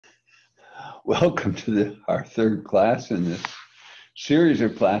Welcome to our third class in this series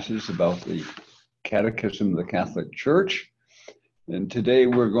of classes about the Catechism of the Catholic Church. And today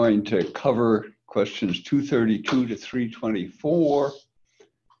we're going to cover questions 232 to 324,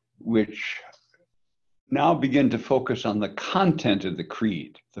 which now begin to focus on the content of the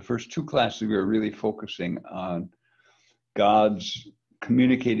creed. The first two classes we were really focusing on God's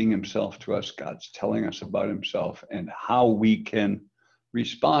communicating himself to us, God's telling us about himself, and how we can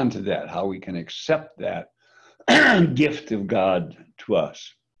respond to that, how we can accept that gift of God to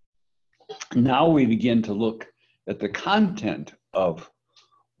us. Now we begin to look at the content of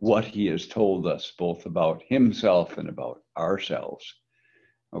what he has told us, both about himself and about ourselves.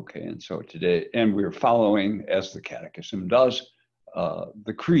 Okay, and so today, and we're following, as the Catechism does,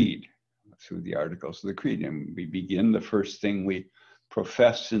 the Creed, through the articles of the Creed. And we begin, the first thing we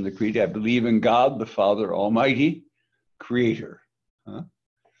profess in the Creed: I believe in God, the Father Almighty, Creator.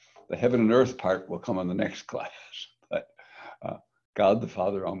 The heaven and earth part will come in the next class, but God the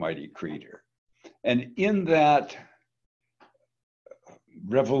Father Almighty, Creator. And in that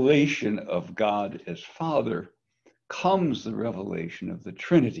revelation of God as Father comes the revelation of the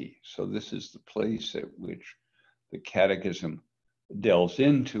Trinity. So this is the place at which the Catechism delves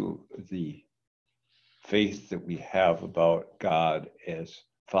into the faith that we have about God as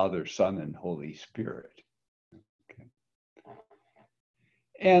Father, Son, and Holy Spirit.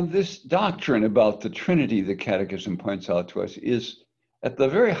 And this doctrine about the Trinity, the Catechism points out to us, is at the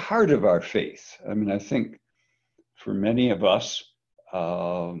very heart of our faith. I mean, I think for many of us,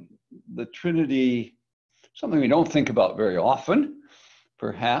 the Trinity, something we don't think about very often,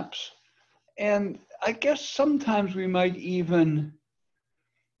 perhaps. And I guess sometimes we might even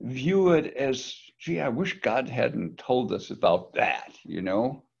view it as, gee, I wish God hadn't told us about that, you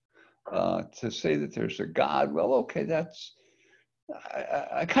know? To say that there's a God, well, okay,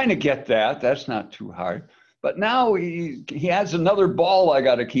 I kind of get that. That's not too hard. But now he has another ball I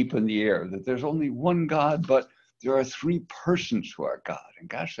got to keep in the air, that there's only one God, but there are three persons who are God. And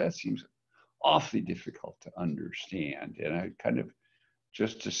gosh, that seems awfully difficult to understand. And I kind of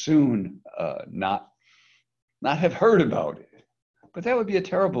just as soon not have heard about it. But that would be a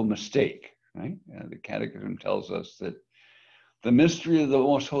terrible mistake, right? The Catechism tells us that the mystery of the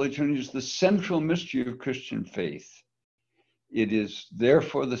Most Holy Trinity is the central mystery of Christian faith. It is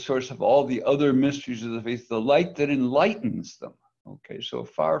therefore the source of all the other mysteries of the faith, the light that enlightens them. Okay, so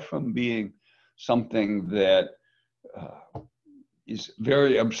far from being something that is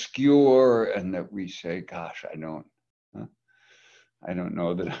very obscure and that we say, gosh, I don't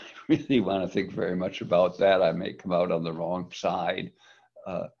know that I really want to think very much about that. I may come out on the wrong side.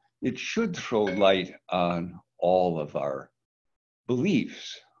 It should throw light on all of our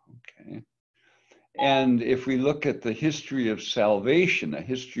beliefs, okay? And if we look at the history of salvation, a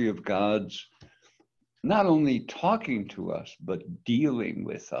history of God's not only talking to us, but dealing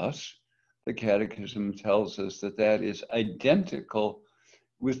with us, the Catechism tells us that that is identical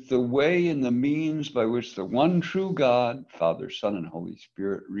with the way and the means by which the one true God, Father, Son, and Holy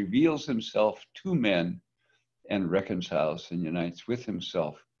Spirit, reveals himself to men and reconciles and unites with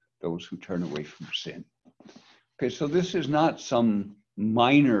himself those who turn away from sin. Okay, so this is not some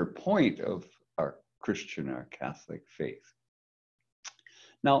minor point of our Christian, our Catholic faith.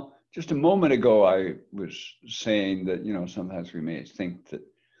 Now, just a moment ago, I was saying that, you know, sometimes we may think that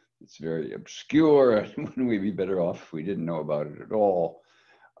it's very obscure and wouldn't we be better off if we didn't know about it at all?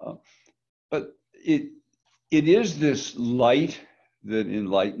 But it is this light that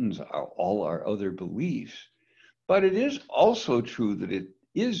enlightens all our other beliefs. But it is also true that it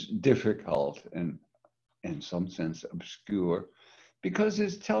is difficult and in some sense obscure, because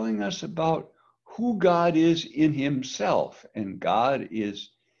it's telling us about who God is in himself. And God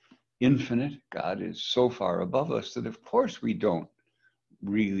is infinite. God is so far above us that, of course, we don't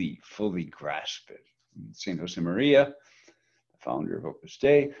really fully grasp it. St. Josemaria, the founder of Opus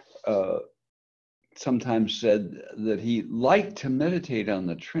Dei, sometimes said that he liked to meditate on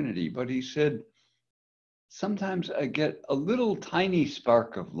the Trinity, but he said, sometimes I get a little tiny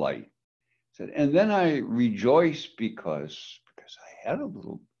spark of light. He said, and then I rejoice because I had a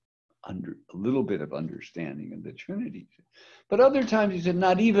little bit of understanding of the Trinity. But other times he said,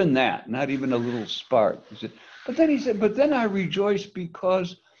 not even that, not even a little spark. He said, but then I rejoice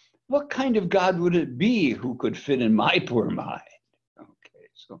because what kind of God would it be who could fit in my poor mind? Okay,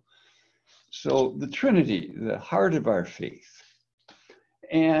 so the Trinity, the heart of our faith.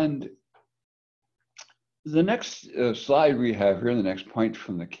 And the next slide we have here, the next point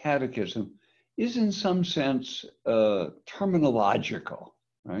from the Catechism, is in some sense terminological,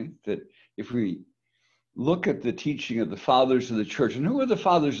 right? That if we look at the teaching of the fathers of the church. And who are the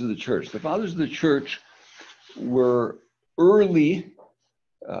fathers of the church? The fathers of the church were early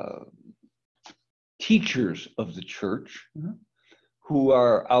teachers of the church who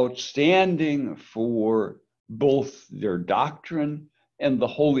are outstanding for both their doctrine and the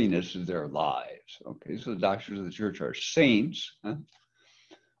holiness of their lives. Okay, so the doctors of the church are saints.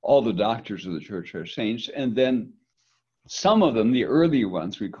 All the doctors of the church are saints. And then some of them, the early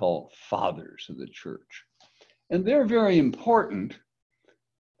ones, we call fathers of the church. And they're very important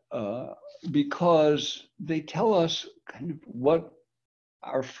because they tell us kind of what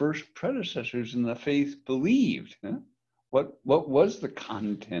our first predecessors in the faith believed. What was the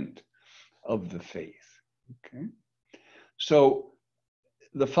content of the faith? Okay, so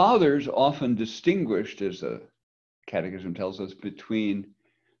the fathers often distinguished, as the Catechism tells us, between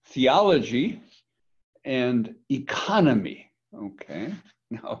theology and economy. Okay,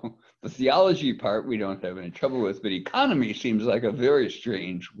 now the theology part we don't have any trouble with, but economy seems like a very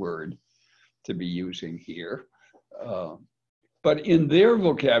strange word to be using here. But in their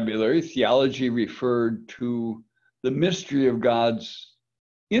vocabulary, theology referred to the mystery of God's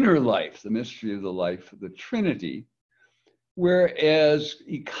inner life, the mystery of the life of the Trinity, whereas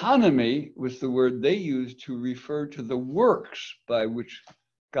economy was the word they used to refer to the works by which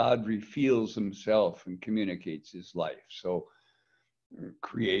God reveals himself and communicates his life. So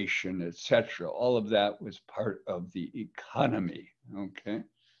creation, etc., all of that was part of the economy, okay?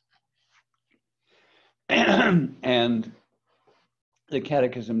 And the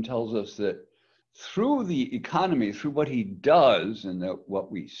Catechism tells us that through the economy, through what he does and what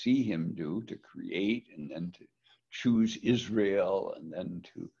we see him do to create and then to choose Israel and then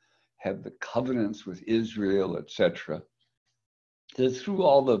to have the covenants with Israel, etc., that through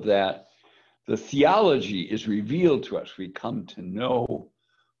all of that, the theology is revealed to us. We come to know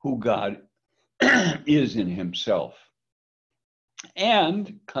who God is in himself.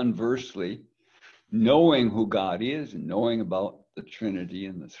 And conversely, knowing who God is and knowing about the Trinity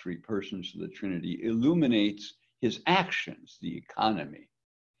and the three persons of the Trinity illuminates his actions, the economy.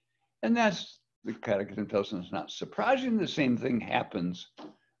 And that's, the Catechism tells us, it's not surprising. The same thing happens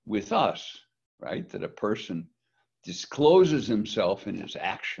with us, right? That a person discloses himself in his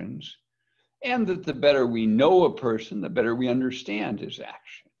actions, and that the better we know a person, the better we understand his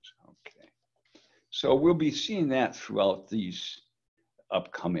actions. Okay, so we'll be seeing that throughout these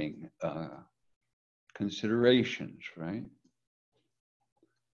upcoming considerations, right?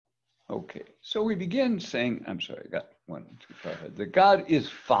 Okay, so we begin saying, I'm sorry, I got one too far ahead, that God is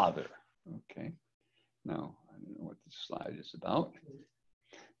Father. Okay, now I don't know what this slide is about.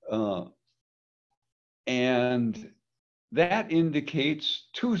 And that indicates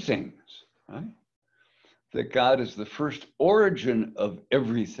two things, right? That God is the first origin of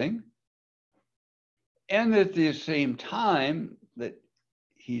everything, and at the same time that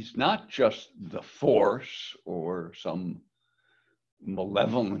he's not just the force or some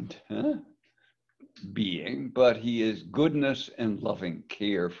malevolent being, but he is goodness and loving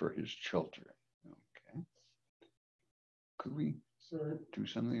care for his children. Okay, could we do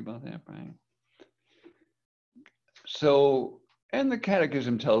something about that, Brian? So, and the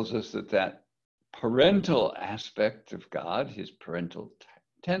Catechism tells us that that parental aspect of God, his parental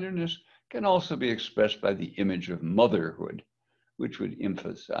tenderness, can also be expressed by the image of motherhood, which would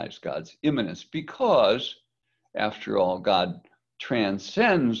emphasize God's immanence, because, after all, God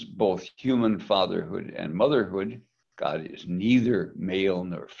transcends both human fatherhood and motherhood. God is neither male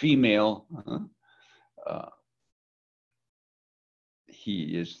nor female.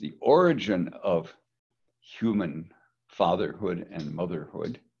 He is the origin of human fatherhood and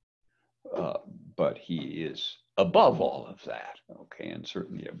motherhood, but he is above all of that, okay, and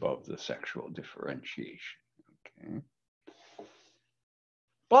certainly above the sexual differentiation, okay.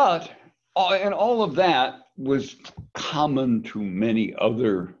 But, and all of that was common to many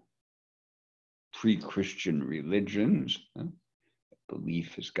other pre-Christian religions.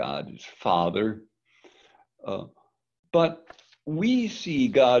 Belief is God as Father. But we see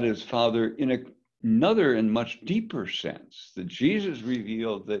God as Father in another and much deeper sense, that Jesus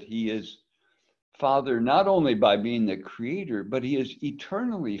revealed that he is Father not only by being the creator, but he is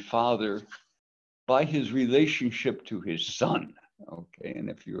eternally Father by his relationship to his Son. Okay, and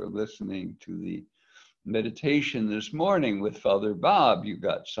if you were listening to the meditation this morning with Father Bob, you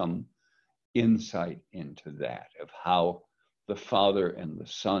got some insight into that, of how the Father and the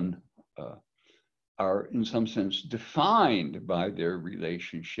Son are in some sense defined by their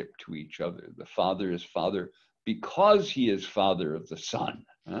relationship to each other. The Father is Father because he is Father of the Son,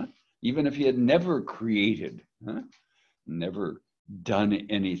 even if he had never created, never done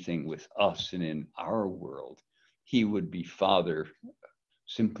anything with us and in our world. He would be Father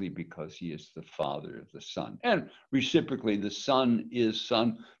simply because he is the Father of the Son. And reciprocally, the Son is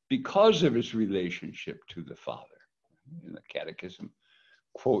Son because of his relationship to the Father. In the Catechism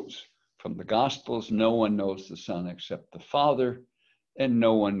quotes from the Gospels, no one knows the Son except the Father, and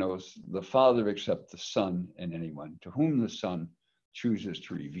no one knows the Father except the Son and anyone to whom the Son chooses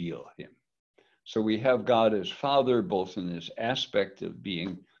to reveal him. So we have God as Father, both in this aspect of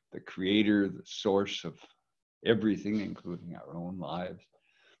being the creator, the source of everything, including our own lives,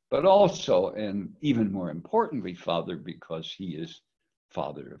 but also, and even more importantly, Father, because he is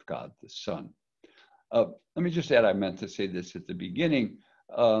Father of God the Son. Let me just add, I meant to say this at the beginning.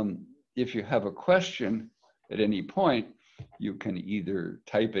 If you have a question at any point, you can either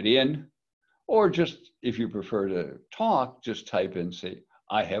type it in, or just, if you prefer to talk, just type in, say,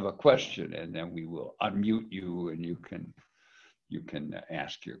 I have a question, and then we will unmute you and you can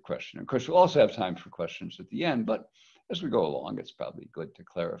ask your question. Of course, we'll also have time for questions at the end, but as we go along, it's probably good to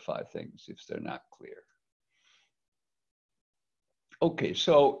clarify things if they're not clear. Okay,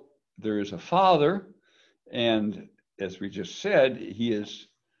 so there is a Father, and as we just said, he is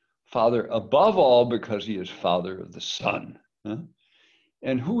Father above all because he is Father of the Son. Huh?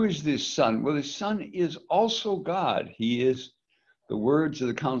 And who is this Son? Well, the Son is also God. He is, the words of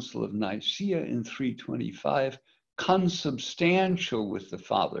the Council of Nicaea in 325, consubstantial with the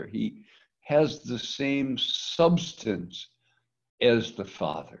Father. He has the same substance as the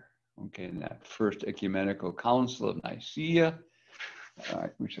Father. Okay, in that first ecumenical council of Nicaea,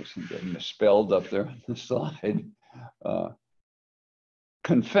 which I seem to have misspelled up there on the slide,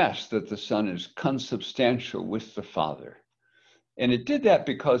 confessed that the Son is consubstantial with the Father. And it did that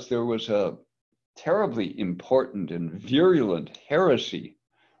because there was a terribly important and virulent heresy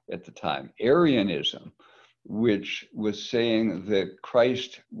at the time, Arianism, which was saying that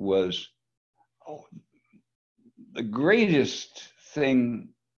Christ was the greatest thing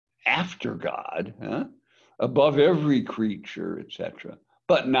after God, above every creature, etc.,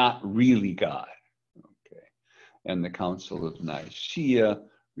 but not really God. Okay, and the Council of Nicaea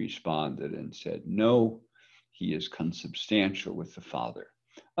responded and said, no, he is consubstantial with the Father.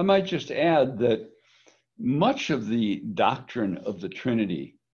 I might just add that much of the doctrine of the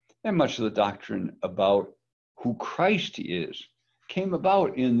Trinity and much of the doctrine about who Christ is came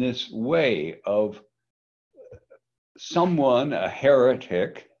about in this way of someone, a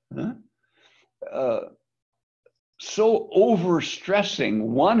heretic, so overstressing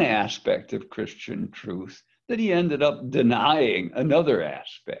one aspect of Christian truth that he ended up denying another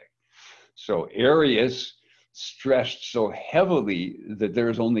aspect. So Arius stressed so heavily that there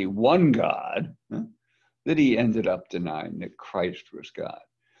is only one God that he ended up denying that Christ was God.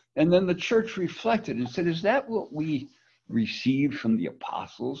 And then the church reflected and said, is that what we received from the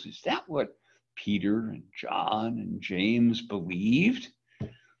apostles? Is that what Peter and John and James believed?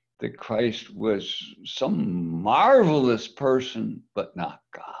 That Christ was some marvelous person, but not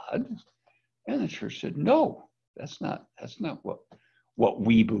God? And the church said, no, that's not what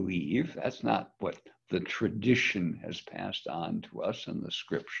we believe. That's not what the tradition has passed on to us in the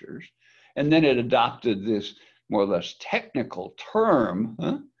scriptures. And then it adopted this more or less technical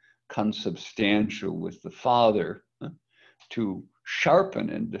term, consubstantial with the Father, to sharpen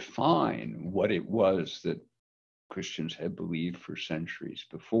and define what it was that Christians had believed for centuries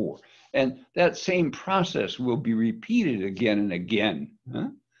before. And that same process will be repeated again and again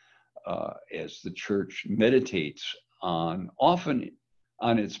as the church meditates on, often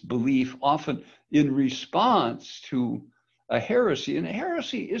on its belief, often in response to a heresy. And a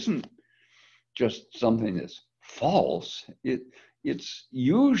heresy isn't just something that's false. It's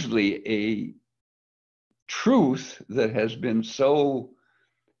usually a truth that has been so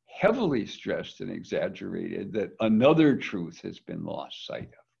heavily stressed and exaggerated that another truth has been lost sight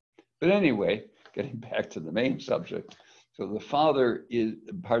of. But anyway, getting back to the main subject. So the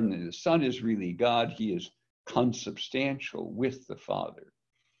the Son is really God. He is consubstantial with the Father.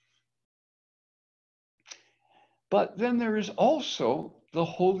 But then there is also the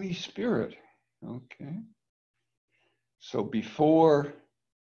Holy Spirit, okay? So before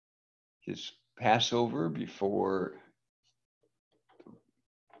his Passover, before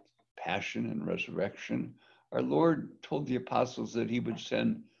Passion and resurrection, our Lord told the apostles that he would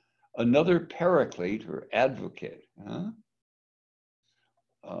send another paraclete or advocate.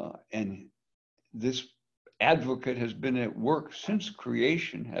 And this advocate has been at work since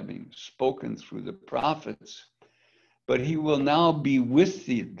creation, having spoken through the prophets. But he will now be with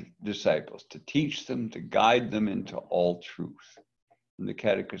the disciples to teach them, to guide them into all truth. And the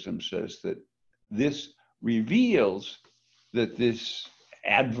Catechism says that this reveals that this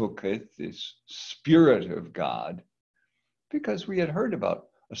advocate, this Spirit of God, because we had heard about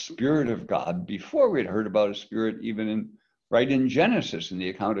a Spirit of God before. We had heard about a Spirit even right in Genesis, in the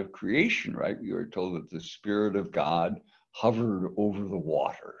account of creation, right? We were told that the Spirit of God hovered over the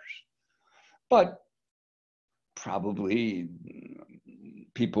waters. But probably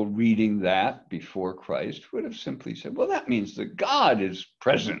people reading that before Christ would have simply said, well, that means that God is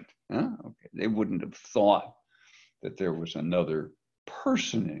present. Huh? Okay. They wouldn't have thought that there was another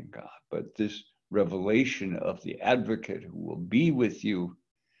person in God, but this revelation of the advocate who will be with you,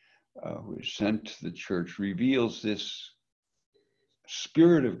 who is sent to the church, reveals this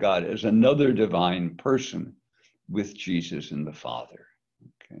Spirit of God as another divine person with Jesus and the Father.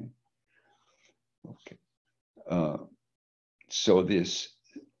 Okay. So this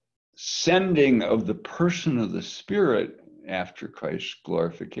sending of the person of the Spirit after Christ's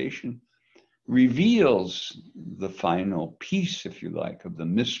glorification reveals the final piece, if you like, of the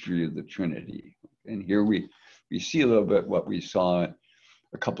mystery of the Trinity. And here we see a little bit what we saw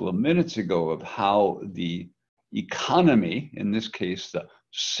a couple of minutes ago of how the economy, in this case, the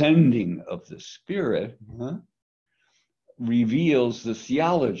sending of the Spirit, reveals the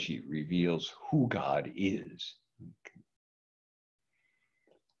theology, reveals who God is. Okay.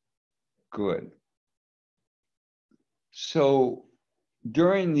 Good. So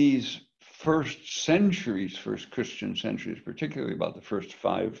during these first centuries, first Christian centuries, particularly about the first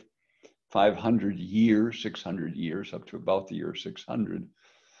 500 years, 600 years, up to about the year 600,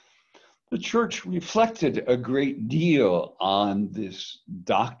 the church reflected a great deal on this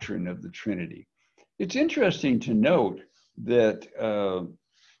doctrine of the Trinity. It's interesting to note that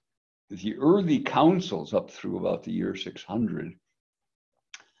the early councils up through about the year 600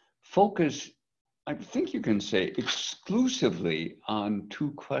 focus, I think you can say, exclusively on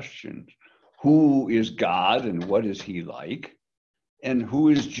two questions. Who is God and what is he like? And who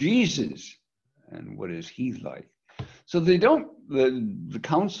is Jesus and what is he like? So they don't, the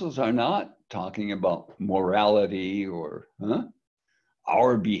councils are not talking about morality or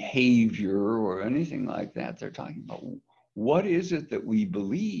our behavior or anything like that. They're talking about what is it that we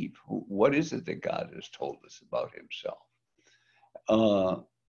believe? What is it that God has told us about himself?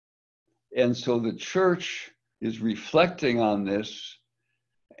 And so the church is reflecting on this,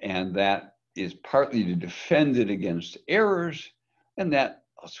 and that is partly to defend it against errors, and that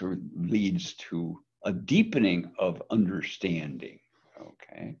also leads to a deepening of understanding,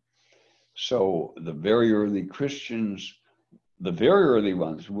 okay? So the very early Christians, the very early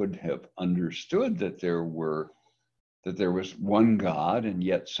ones would have understood that there was one God, and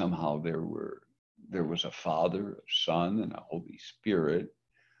yet somehow there was a Father, a Son, and a Holy Spirit.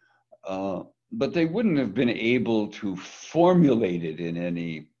 But they wouldn't have been able to formulate it in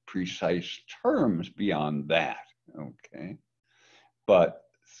any precise terms beyond that, okay? But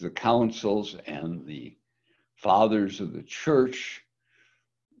the councils and the fathers of the church,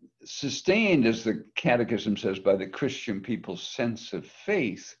 sustained, as the Catechism says, by the Christian people's sense of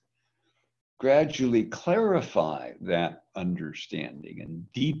faith, gradually clarify that understanding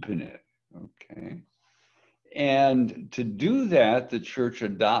and deepen it, okay? And to do that, the church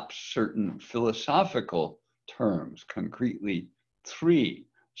adopts certain philosophical terms, concretely three: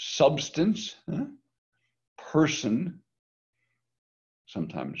 substance, person,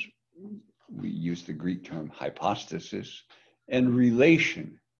 sometimes we use the Greek term hypostasis, and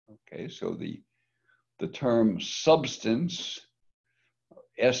relation. Okay, so the term substance,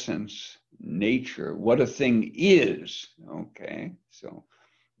 essence, nature, what a thing is. Okay, so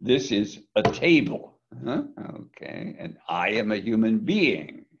this is a table. Okay, and I am a human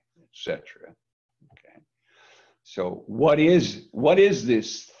being, etc. Okay, so what is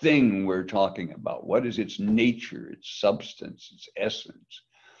this thing we're talking about? What is its nature, its substance, its essence?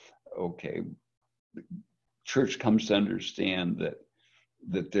 Okay, the church comes to understand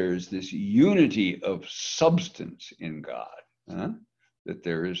that there is this unity of substance in God, that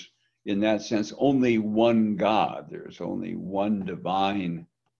there is, in that sense, only one God. There is only one divine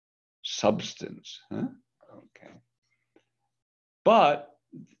substance. Okay. But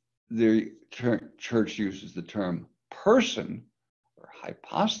the church uses the term person or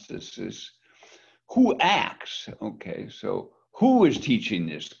hypostasis, who acts. Okay, so who is teaching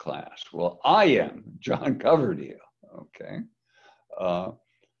this class? Well, I am, John Coverdale. Okay.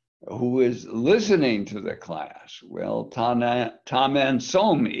 Who is listening to the class? Well, Tom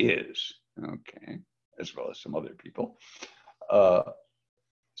Anselm is. Okay, as well as some other people.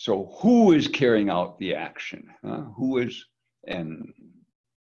 So who is carrying out the action? Who is, and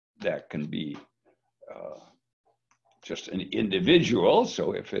that can be just an individual.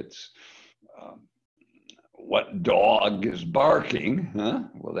 So if it's what dog is barking? Huh?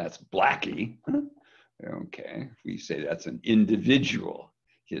 Well, that's Blackie. Huh? Okay, we say that's an individual.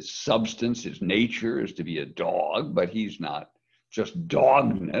 His substance, his nature is to be a dog, but he's not just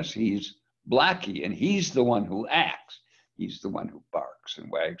dogness, he's Blackie, and he's the one who acts. He's the one who barks and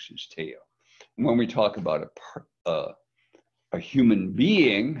wags his tail. And when we talk about a human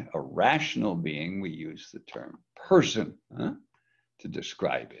being, a rational being, we use the term person to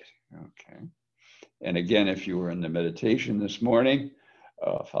describe it, okay? And again, if you were in the meditation this morning,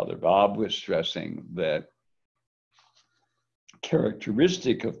 Father Bob was stressing that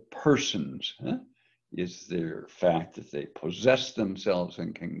characteristic of persons is their fact that they possess themselves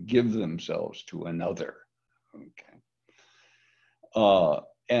and can give themselves to another, okay?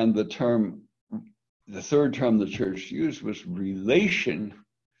 And the third term the church used was relation,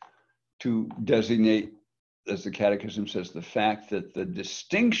 to designate, as the Catechism says, the fact that the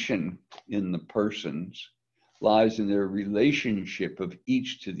distinction in the persons lies in their relationship of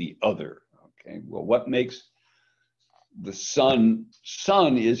each to the other. Okay, well, what makes the Son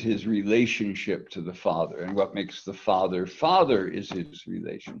is his relationship to the Father, and what makes the Father is his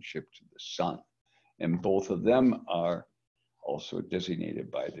relationship to the Son. And both of them are also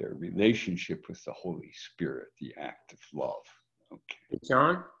designated by their relationship with the Holy Spirit, the act of love. Okay.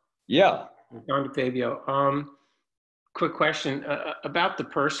 John? Yeah. John Fabio. Quick question about the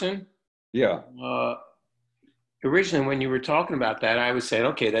person. Yeah. Originally, when you were talking about that, I was saying,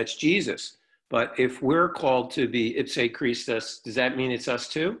 okay, that's Jesus. But if we're called to be ipse Christus, does that mean it's us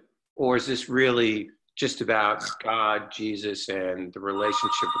too? Or is this really just about God, Jesus, and the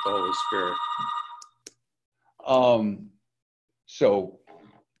relationship with the Holy Spirit? So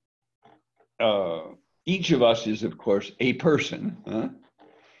each of us is, of course, a person. Huh?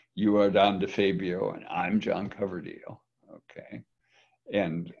 You are Don DeFabio, and I'm John Coverdale. Okay.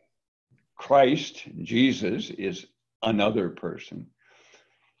 And Christ, Jesus, is another person.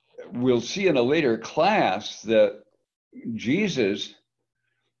 We'll see in a later class that Jesus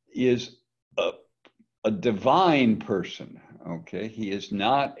is a divine person. Okay. He is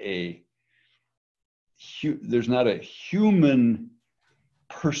not there's not a human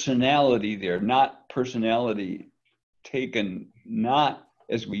personality there, not personality taken, not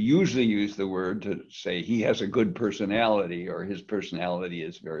as we usually use the word to say he has a good personality or his personality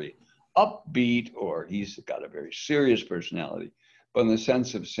is very upbeat or he's got a very serious personality, but in the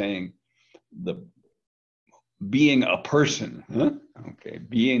sense of saying being a person, okay,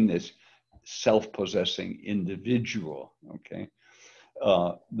 being this self-possessing individual, okay,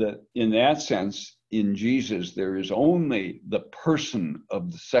 that in that sense, in Jesus, there is only the person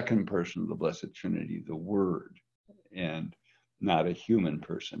of the second person of the Blessed Trinity, the Word, and not a human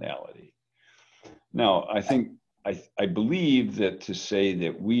personality. Now, I believe that to say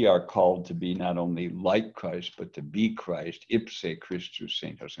that we are called to be not only like Christ, but to be Christ, ipse Christus,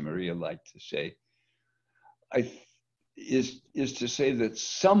 Saint Josemaria liked to say, is to say that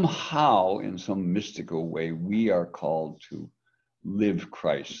somehow, in some mystical way, we are called to live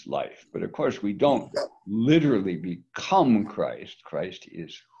Christ's life. But of course, we don't literally become Christ. Christ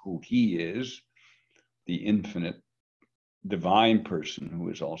is who he is, the infinite divine person who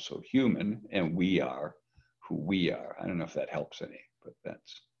is also human, and we are who we are. I don't know if that helps any, but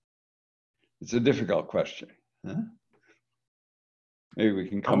it's a difficult question. Huh? Maybe we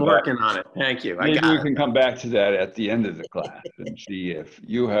can come I'm working on it. Thank you. Maybe we can come back to that at the end of the class and see if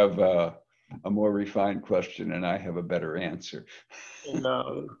you have a more refined question and I have a better answer.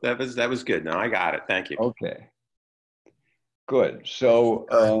 No, that was good. No, I got it. Thank you. Okay. Good. So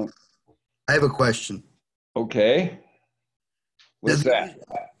I have a question. Okay. What's that?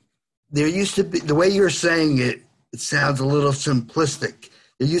 There used to be, the way you're saying it, it sounds a little simplistic.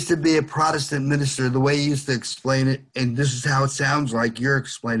 There used to be a Protestant minister, the way he used to explain it, and this is how it sounds like you're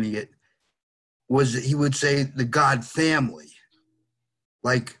explaining it, was that he would say the God family.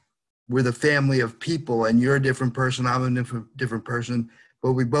 Like we're the family of people and you're a different person, I'm a different person,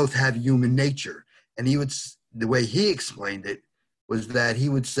 but we both have human nature. And the way he explained it was that he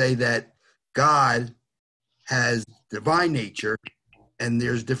would say that God has divine nature and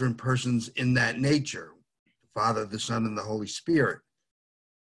there's different persons in that nature, the Father, the Son, and the Holy Spirit.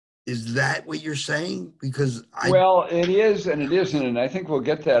 Is that what you're saying? Because Well, it is and it isn't, and I think we'll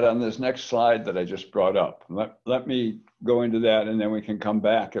get that on this next slide that I just brought up. Let me go into that, and then we can come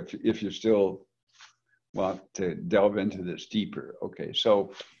back if you still want to delve into this deeper. Okay,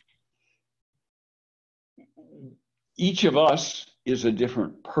 so each of us is a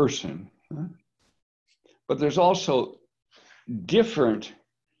different person, but there's also different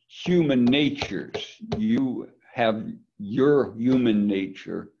human natures. You have your human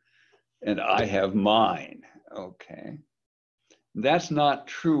nature and I have mine. Okay. That's not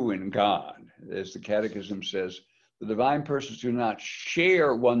true in God. As the Catechism says, the divine persons do not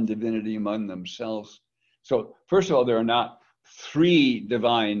share one divinity among themselves. So first of all, there are not three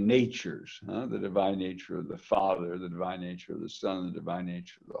divine natures, the divine nature of the Father, the divine nature of the Son, the divine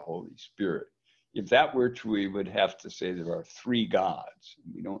nature of the Holy Spirit. If that were true, we would have to say there are three gods.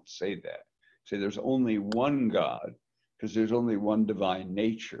 We don't say that. Say there's only one God, because there's only one divine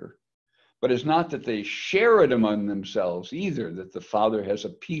nature. But it's not that they share it among themselves either, that the Father has a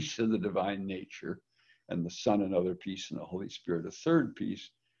piece of the divine nature and the Son another piece and the Holy Spirit a third piece,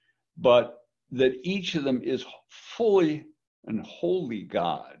 but that each of them is fully and wholly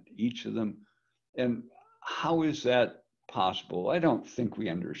God, each of them. And how is that possible? I don't think we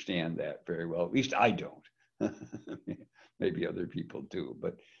understand that very well. At least I don't. Maybe other people do,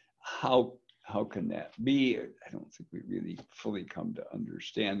 but how can that be? I don't think we really fully come to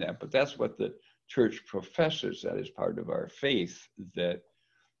understand that, but that's what the church professes. That is part of our faith, that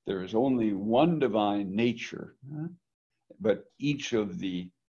there is only one divine nature, but each of the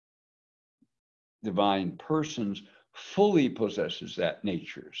divine persons fully possesses that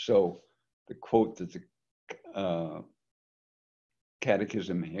nature. So the quote that the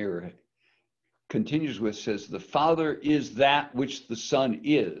Catechism here continues with says, the Father is that which the Son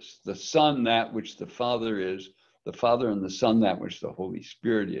is, the Son that which the Father is, the Father and the Son that which the Holy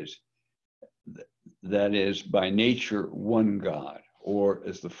Spirit is. That is by nature one God. Or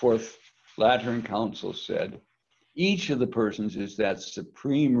as the Fourth Lateran Council said, each of the persons is that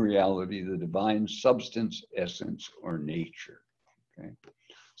supreme reality, the divine substance, essence, or nature. Okay.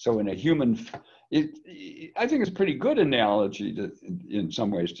 So in a human, I think it's a pretty good analogy in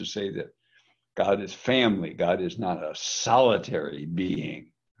some ways to say that God is family. God is not a solitary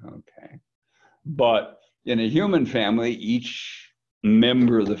being, okay? But in a human family, each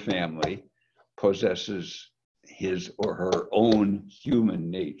member of the family possesses his or her own human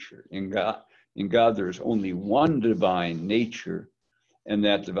nature. In God, there is only one divine nature, and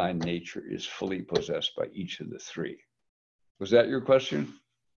that divine nature is fully possessed by each of the three. Was that your question,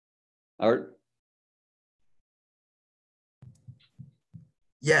 Art?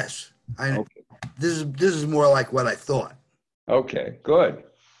 Yes. Okay. This is more like what I thought. Okay, good.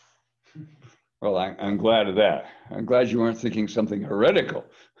 Well, I'm glad of that. I'm glad you weren't thinking something heretical.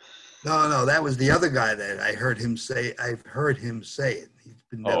 No, that was the other guy that I heard him say. I've heard him say it. He's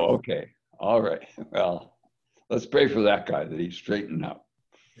been Oh, okay. All right. Well, let's pray for that guy that he's straightened out.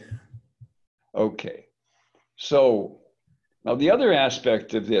 Yeah. Okay. So now the other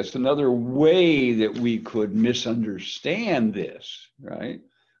aspect of this, another way that we could misunderstand this, right,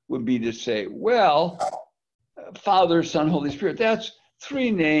 would be to say, well, Father, Son, Holy Spirit, that's three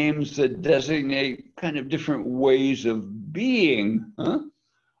names that designate kind of different ways of being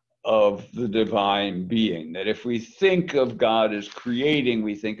of the divine being. That if we think of God as creating,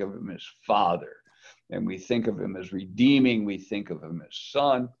 we think of him as Father. And we think of him as redeeming, we think of him as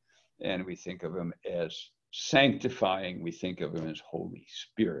Son. And we think of him as sanctifying, we think of him as Holy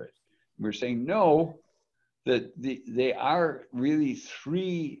Spirit. We're saying no, that they are really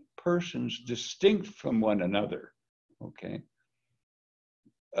three persons distinct from one another. Okay.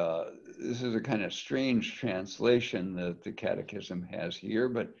 This is a kind of strange translation that the Catechism has here,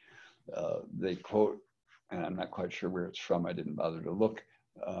 but they quote, and I'm not quite sure where it's from, I didn't bother to look.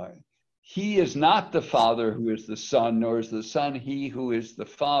 He is not the Father who is the Son, nor is the Son he who is the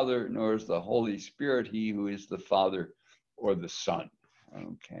Father, nor is the Holy Spirit he who is the Father or the Son.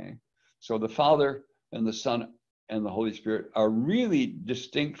 Okay. So the Father and the Son and the Holy Spirit are really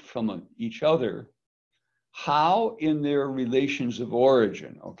distinct from each other. How? In their relations of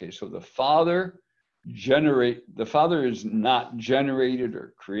origin. Okay, so the Father is not generated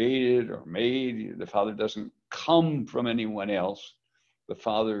or created or made. The Father doesn't come from anyone else. The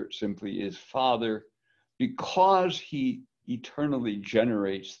Father simply is Father because he eternally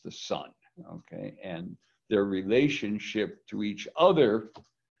generates the Son. Okay, and their relationship to each other,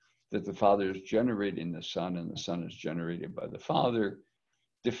 that the Father is generating the Son and the Son is generated by the Father,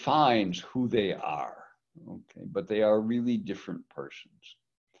 defines who they are. Okay, but they are really different persons.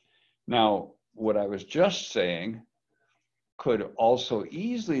 Now, what I was just saying could also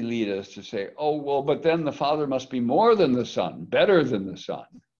easily lead us to say, oh, well, but then the Father must be more than the Son, better than the Son,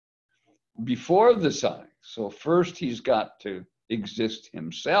 before the Son. So first he's got to exist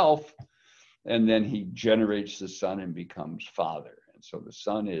himself, and then he generates the Son and becomes Father. And so the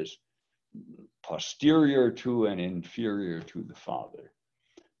Son is posterior to and inferior to the Father.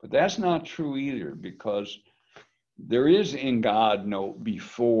 But that's not true either, because there is in God no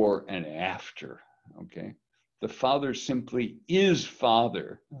before and after, okay? The Father simply is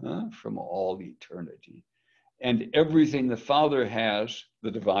Father from all eternity. And everything the Father has,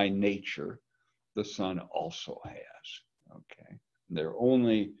 the divine nature, the Son also has. Okay. And their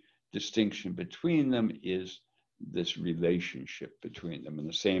only distinction between them is this relationship between them. And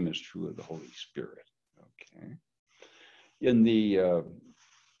the same is true of the Holy Spirit. Okay. In the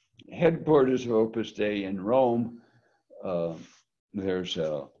headquarters of Opus Dei in Rome, there's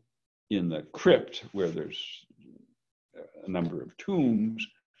in the crypt where there's a number of tombs,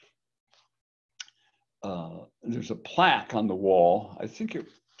 there's a plaque on the wall. I think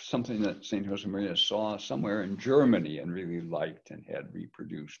it's something that St. Josemaria saw somewhere in Germany and really liked and had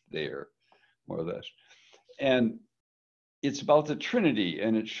reproduced there, more or less. And it's about the Trinity,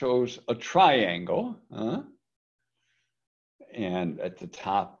 and it shows a triangle. And at the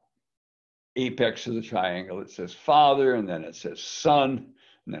top apex of the triangle, it says Father, and then it says Son,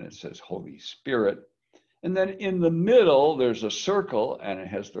 and then it says Holy Spirit. And then in the middle, there's a circle, and it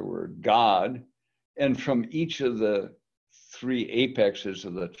has the word God. And from each of the three apexes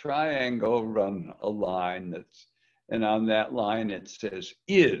of the triangle run a line and on that line it says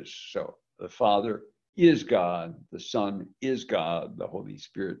is. So the Father is God, the Son is God, the Holy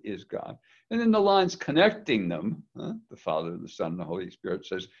Spirit is God. And then the lines connecting them, the Father, the Son, the Holy Spirit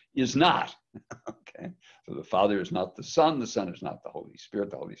says is not. Okay, so the Father is not the Son is not the Holy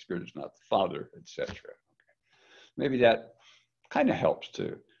Spirit is not the Father, etc. Okay. Maybe that kind of helps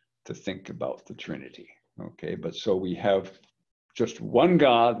to think about the Trinity. Okay, but so we have just one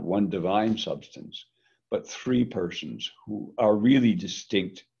God, one divine substance, but three persons who are really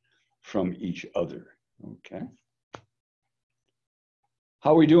distinct from each other. Okay.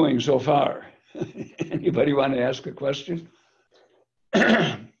 How are we doing so far? Anybody want to ask a question?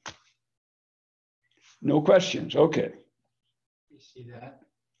 No questions. Okay. You see that?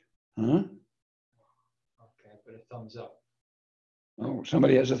 Huh? Okay, put a thumbs up. Oh,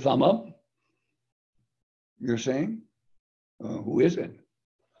 somebody has a thumb up? You're saying? Who is it?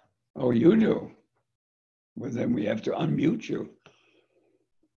 Oh, you do. Well, then we have to unmute you.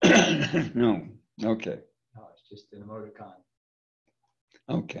 No. Okay. No, it's just an emoticon.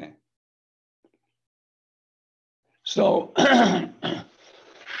 Okay. So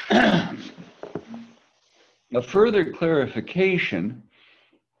a further clarification,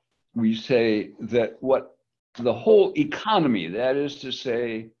 we say that what the whole economy, that is to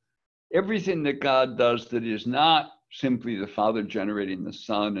say, everything that God does that is not simply the Father generating the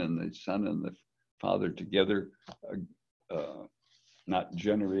Son and the Father together, not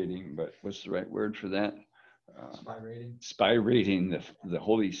generating, but what's the right word for that? Spirating the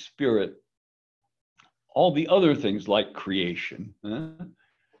Holy Spirit, all the other things like creation,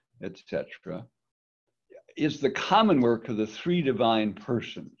 etc., is the common work of the three divine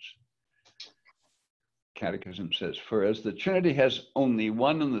persons. Catechism says, for as the Trinity has only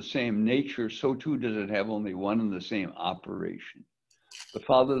one and the same nature, so too does it have only one and the same operation. The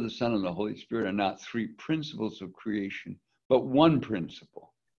Father, the Son, and the Holy Spirit are not three principles of creation, but one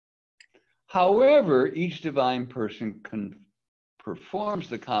principle. However, each divine person performs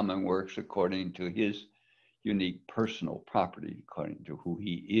the common works according to his unique personal property, according to who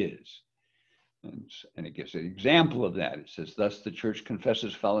he is. And it gives an example of that. It says, thus the Church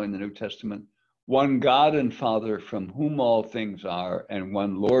confesses, following the New Testament, one God and Father from whom all things are, and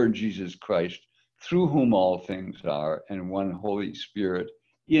one Lord Jesus Christ, through whom all things are, and one Holy Spirit,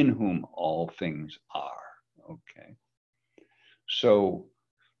 in whom all things are. Okay. So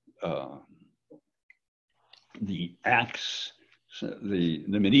the acts, the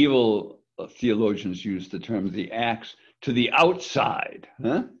medieval theologians use the term the acts to the outside,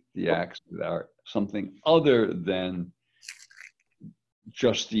 the acts that are something other than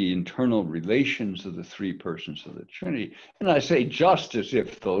just the internal relations of the three persons of the Trinity. And I say just as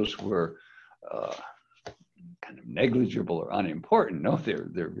if those were kind of negligible or unimportant. No,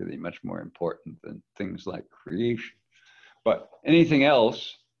 they're really much more important than things like creation. But anything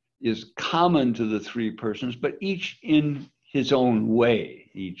else is common to the three persons, but each in his own way,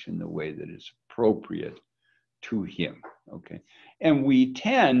 each in the way that is appropriate to him. Okay. And we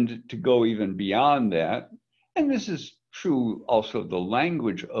tend to go even beyond that. And this is true also of the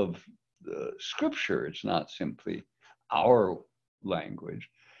language of the scripture. It's not simply our language,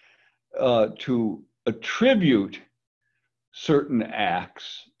 to attribute certain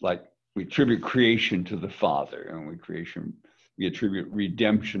acts, like we attribute creation to the Father, and we attribute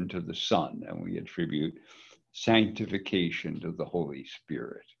redemption to the Son, and we attribute sanctification to the Holy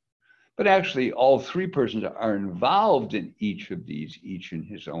Spirit. But actually, all three persons are involved in each of these, each in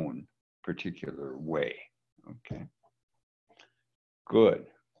his own particular way. Okay. Good.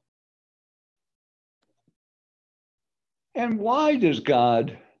 And why does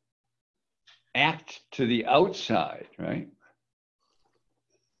God act to the outside, right?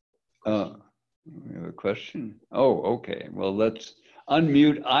 We have a question. Oh, okay. Well, let's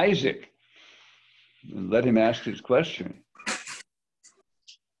unmute Isaac and let him ask his question.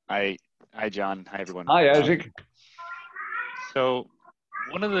 Hi, John. Hi, everyone. Hi, Isaac. So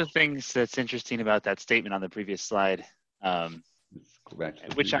one of the things that's interesting about that statement on the previous slide, Let's go back to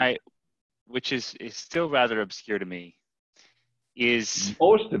the which is still rather obscure to me, is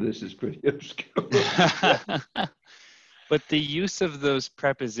most of this is pretty obscure. but the use of those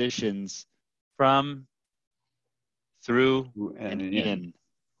prepositions from, through, and in.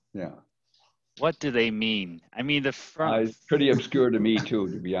 Yeah. What do they mean? I mean, the from. It's pretty obscure to me too,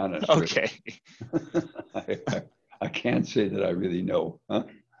 to be honest. Okay. I can't say that I really know. Huh?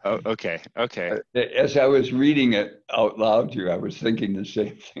 Oh, okay. As I was reading it out loud to you, I was thinking the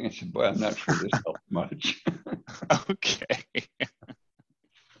same thing. I said, boy, I'm not sure this helped much. Okay.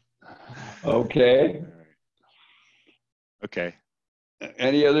 Okay. Okay.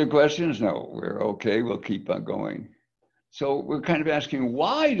 Any other questions? No, we're okay. We'll keep on going. So we're kind of asking,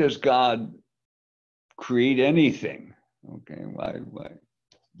 why does God create anything? Okay,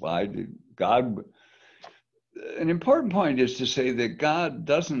 why did God? An important point is to say that God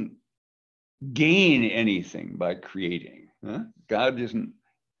doesn't gain anything by creating. Huh? God isn't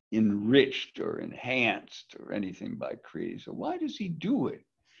enriched or enhanced or anything by creating. So why does he do it?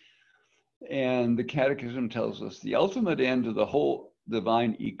 And the Catechism tells us the ultimate end of the whole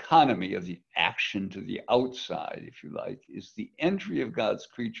divine economy of the action to the outside, if you like, is the entry of God's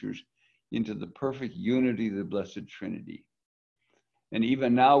creatures into the perfect unity of the Blessed Trinity. And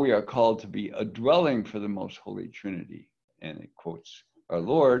even now we are called to be a dwelling for the most holy Trinity. And it quotes our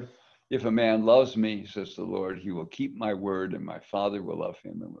Lord, if a man loves me, says the Lord, he will keep my word, and my Father will love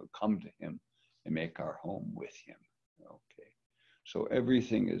him and will come to him and make our home with him. Okay. So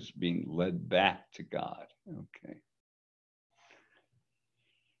everything is being led back to God. Okay.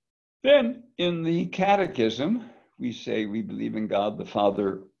 Then in the Catechism, we say we believe in God the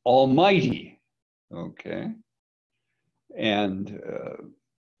Father Almighty. Okay. And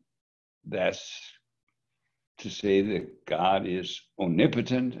that's to say that God is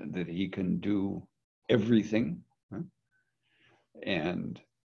omnipotent, that he can do everything. Huh? And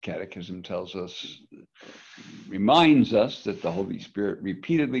Catechism tells us, reminds us that the Holy Spirit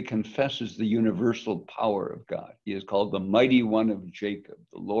repeatedly confesses the universal power of God. He is called the Mighty One of Jacob,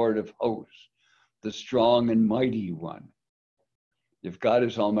 the Lord of hosts, the strong and mighty one. If God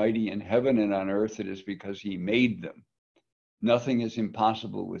is almighty in heaven and on earth, it is because he made them. Nothing is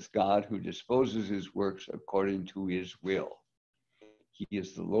impossible with God, who disposes his works according to his will. He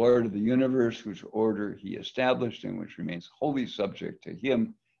is the Lord of the universe, whose order he established and which remains wholly subject to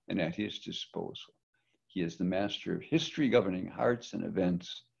him and at his disposal. He is the master of history, governing hearts and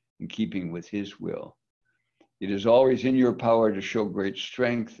events in keeping with his will. It is always in your power to show great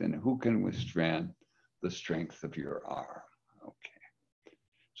strength, and who can withstand the strength of your arm? Okay.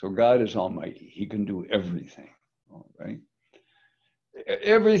 So God is almighty. He can do everything. All right.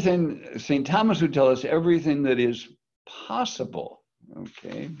 Everything, St. Thomas would tell us everything that is possible,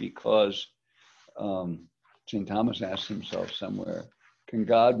 okay, because St. Thomas asks himself somewhere, can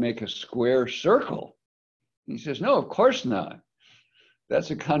God make a square circle? And he says, no, of course not. That's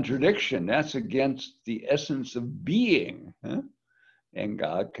a contradiction. That's against the essence of being. Huh? And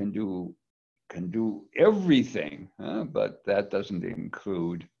God can do everything, huh? But that doesn't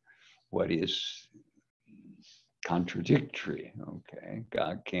include what is contradictory. Okay,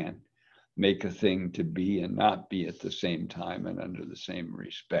 God can't make a thing to be and not be at the same time and under the same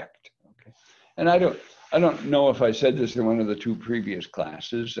respect. Okay, and I don't know if I said this in one of the two previous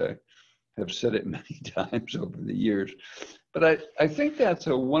classes. I have said it many times over the years, but I think that's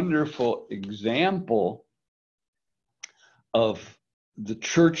a wonderful example of the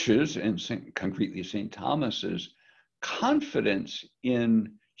church's, and concretely St. Thomas's, confidence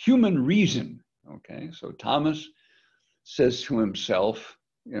in human reason. Okay, so Thomas says to himself,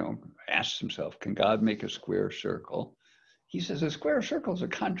 asks himself, can God make a square circle? He says, a square circle is a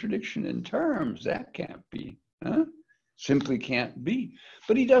contradiction in terms. That can't be, huh? Simply can't be.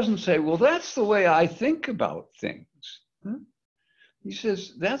 But he doesn't say, well, that's the way I think about things. Huh? He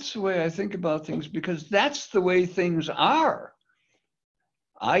says, that's the way I think about things because that's the way things are.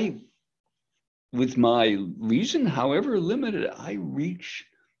 With my reason, however limited, I reach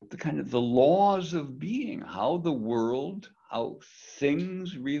the laws of being, how the world, how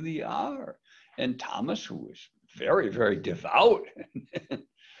things really are. And Thomas, who was very, very devout,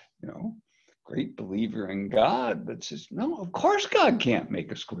 great believer in God, but says, no, of course God can't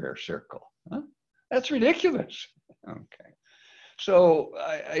make a square circle. Huh? That's ridiculous. Okay. So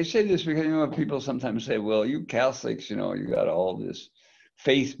I say this because, you know, people sometimes say, well, you Catholics, you know, you got all this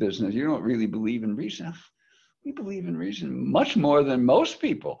faith business. You don't really believe in reason. We believe in reason much more than most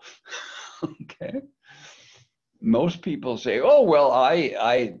people. Okay. Most people say, oh, well,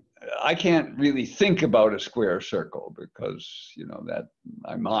 I can't really think about a square circle because, you know, that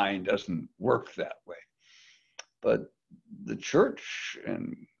my mind doesn't work that way. But the church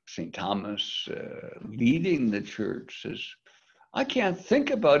and St. Thomas leading the church says, I can't think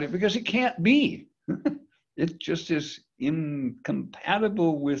about it because it can't be. It just is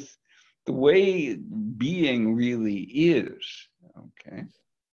incompatible with the way being really is. Okay.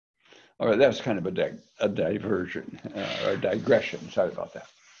 All right, that's kind of a diversion or a digression. Sorry about that.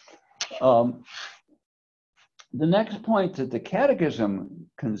 The next point that the Catechism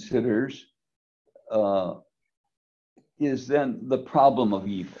considers is then the problem of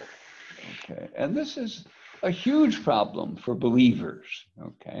evil. Okay, and this is a huge problem for believers.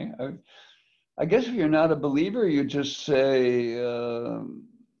 Okay, I guess if you're not a believer, you just say,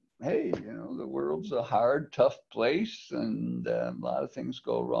 hey, you know, the world's a hard, tough place, and a lot of things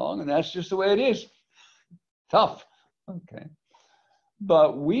go wrong, and that's just the way it is. Tough. Okay.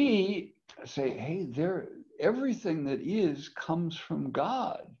 But we say, hey, everything that is comes from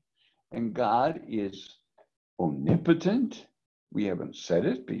God, and God is omnipotent. We haven't said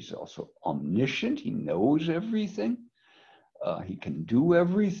it, but he's also omniscient. He knows everything. He can do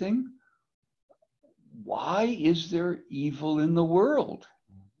everything. Why is there evil in the world?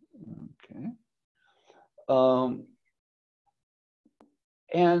 Okay.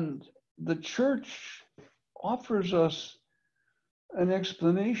 And the church offers us an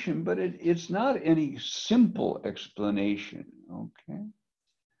explanation, but it's not any simple explanation. Okay.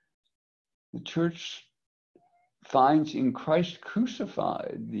 The church finds in Christ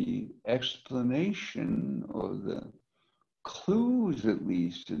crucified the explanation, or the clues at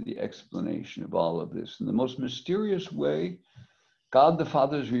least to the explanation of all of this. In the most mysterious way, God the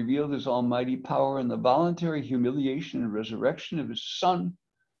Father has revealed his almighty power in the voluntary humiliation and resurrection of his Son,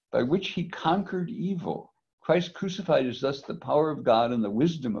 by which he conquered evil. Christ crucified is thus the power of God and the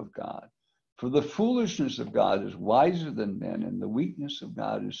wisdom of God. For the foolishness of God is wiser than men, and the weakness of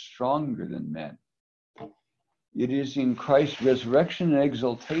God is stronger than men. It is in Christ's resurrection and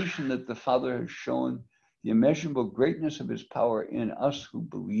exaltation that the Father has shown the immeasurable greatness of his power in us who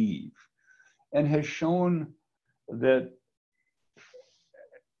believe, and has shown that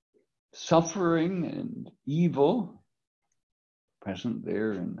suffering and evil, present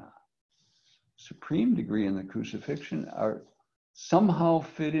there in a supreme degree in the crucifixion, are somehow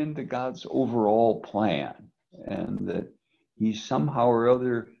fit into God's overall plan, and that he somehow or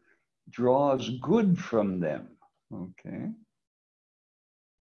other draws good from them. Okay.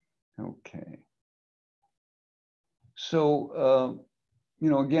 Okay. So, you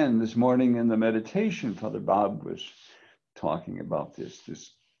know, again, this morning in the meditation, Father Bob was talking about this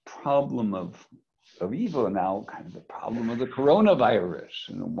problem of evil, and now kind of the problem of the coronavirus,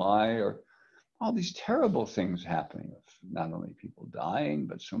 and why are all these terrible things happening, of not only people dying,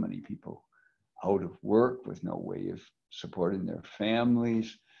 but so many people out of work with no way of supporting their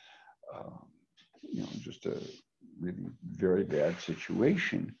families. You know, just a really very bad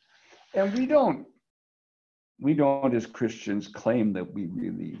situation. And we don't as Christians claim that we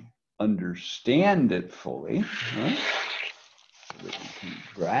really understand it fully, huh? So that we can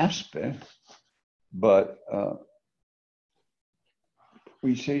grasp it. But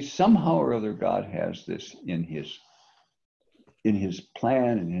we say somehow or other God has this in his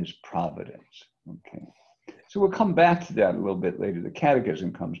plan and his providence. Okay. So we'll come back to that a little bit later. The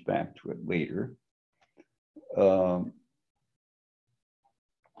Catechism comes back to it later.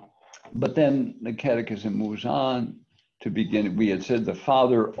 But then the Catechism moves on to begin. We had said the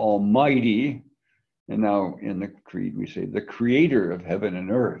Father Almighty, and now in the Creed we say the Creator of heaven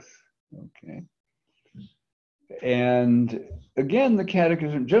and earth. Okay. And again, the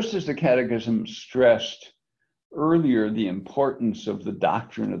Catechism, just as the Catechism stressed earlier the importance of the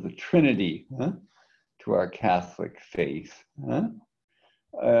doctrine of the Trinity to our Catholic faith,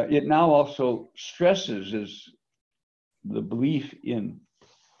 it now also stresses is the belief in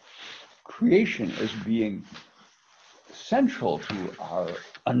creation as being central to our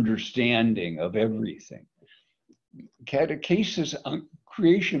understanding of everything. Catechesis on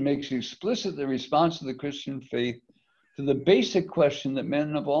creation makes explicit the response of the Christian faith to the basic question that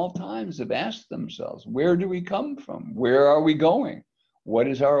men of all times have asked themselves: where do we come from? Where are we going? What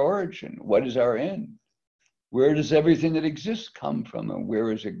is our origin? What is our end? Where does everything that exists come from, and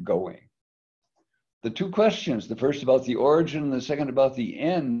where is it going? The two questions, the first about the origin and the second about the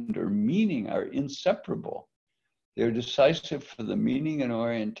end or meaning, are inseparable. They're decisive for the meaning and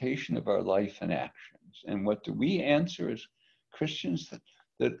orientation of our life and actions. And what do we answer as Christians?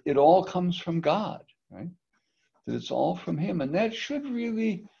 That it all comes from God, right? That it's all from him. And that should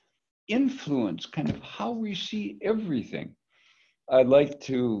really influence kind of how we see everything. I'd like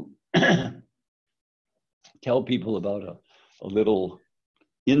to tell people about a little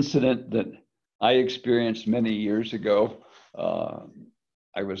incident that I experienced many years ago.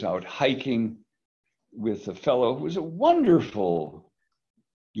 I was out hiking with a fellow who was a wonderful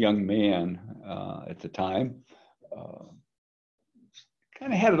young man at the time.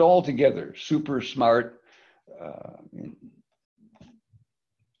 Kind of had it all together, super smart,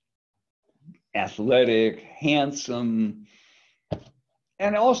 athletic, handsome,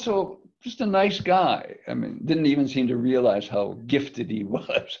 and also just a nice guy. I mean, didn't even seem to realize how gifted he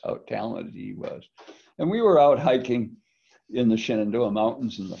was, how talented he was. And we were out hiking in the Shenandoah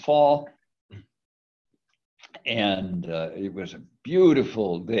Mountains in the fall. And it was a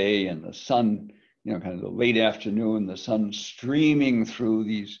beautiful day, and the sun, you know, kind of the late afternoon, the sun streaming through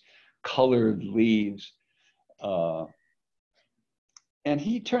these colored leaves. And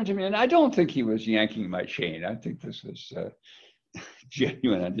he turned to me, and I don't think he was yanking my chain. I think this was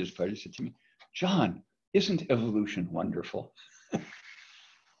genuine on his part. He said to me, "John, isn't evolution wonderful?"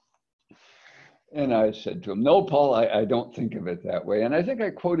 And I said to him, "No, Paul, I don't think of it that way." And I think I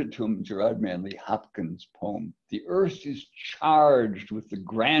quoted to him Gerard Manley Hopkins' poem, "The earth is charged with the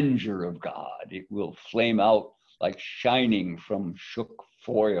grandeur of God. It will flame out like shining from shook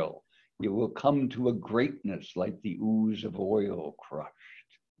foil. It will come to a greatness like the ooze of oil crushed,"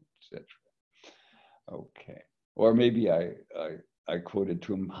 etc. Okay. Or maybe I quoted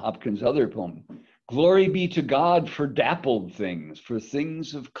to him Hopkins' other poem, "Glory be to God for dappled things, for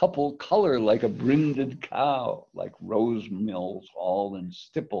things of couple color like a brinded cow, like rose mills all in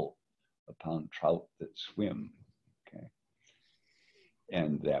stipple upon trout that swim." Okay.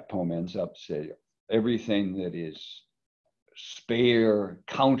 And that poem ends up saying, "Everything that is spare,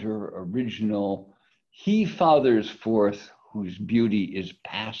 counter, original, he fathers forth whose beauty is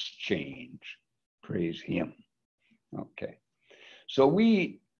past change. Praise him." Okay. So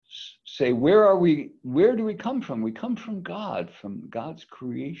we say, where do we come from? We come from God, from God's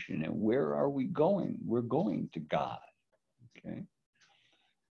creation. And where are we going? We're going to God. Okay.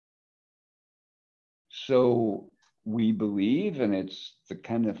 So we believe, and it's the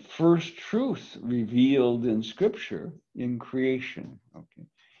kind of first truth revealed in Scripture, in creation. Okay.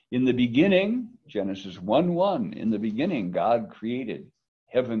 In the beginning, Genesis 1:1, in the beginning, God created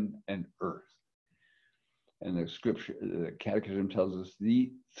heaven and earth. And the Scripture, the Catechism tells us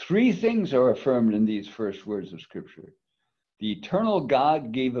the three things are affirmed in these first words of Scripture. The eternal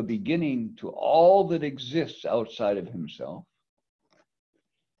God gave a beginning to all that exists outside of himself.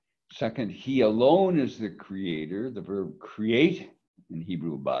 Second, he alone is the creator. The verb create, in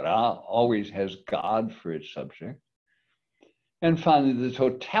Hebrew bara, always has God for its subject. And finally, the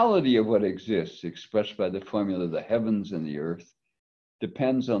totality of what exists, expressed by the formula the heavens and the earth,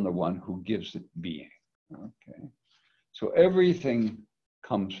 depends on the one who gives it being. Okay, so everything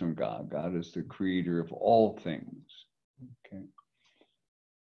comes from God. God is the creator of all things. Okay,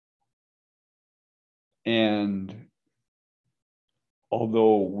 and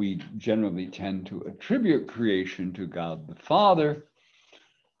although we generally tend to attribute creation to God the Father,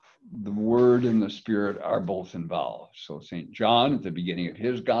 the Word and the Spirit are both involved. So St. John, at the beginning of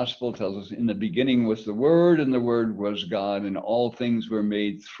his gospel, tells us, "In the beginning was the Word, and the Word was God, and all things were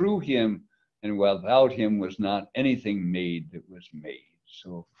made through him, and without him was not anything made that was made."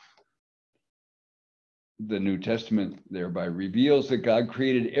 So the New Testament thereby reveals that God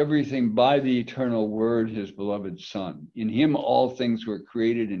created everything by the eternal Word, his beloved Son. In him all things were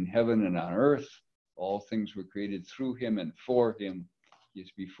created in heaven and on earth. All things were created through him and for him. He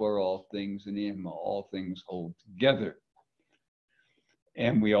is before all things, and in him all things hold together.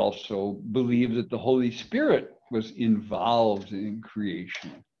 And we also believe that the Holy Spirit was involved in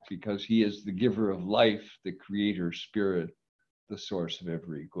creation, because he is the giver of life, the creator spirit, the source of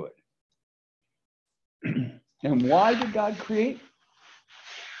every good. And why did God create?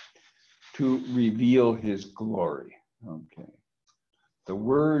 To reveal his glory. Okay. The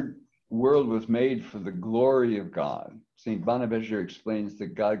world was made for the glory of God. St. Bonaventure explains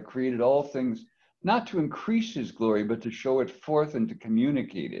that God created all things not to increase his glory, but to show it forth and to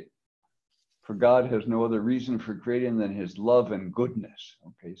communicate it. For God has no other reason for creating than his love and goodness.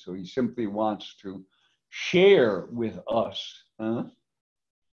 Okay, so he simply wants to share with us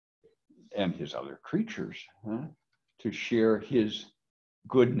and his other creatures to share his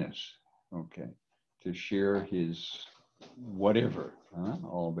goodness, okay, to share his whatever,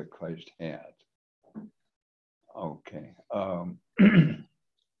 all that Christ had. Okay.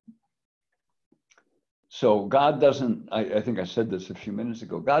 So God doesn't, I think I said this a few minutes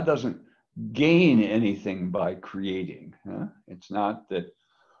ago, God doesn't gain anything by creating. Huh? It's not that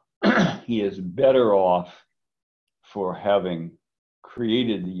he is better off for having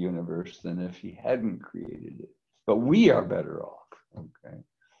created the universe than if he hadn't created it. But we are better off, okay?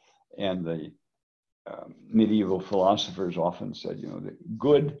 And the medieval philosophers often said, you know, that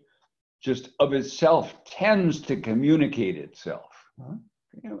good just of itself tends to communicate itself. Huh?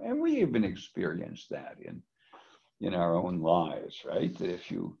 You know, and we even experienced that in our own lives, right? That if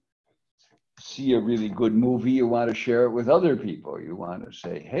you see a really good movie, you want to share it with other people. You want to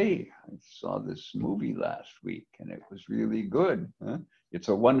say, hey, I saw this movie last week and it was really good. Huh? It's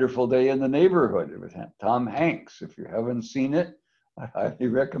a Wonderful Day in the Neighborhood with Tom Hanks. If you haven't seen it, I highly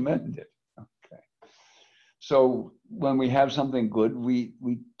recommend it. Okay. So when we have something good, we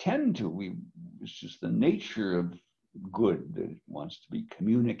tend to, it's just the nature of good that it wants to be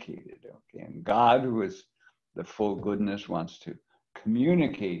communicated. Okay. And God, who is the full goodness, wants to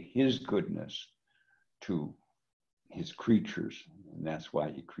communicate his goodness to his creatures, and that's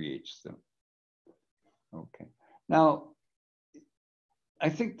why he creates them. Okay. Now, I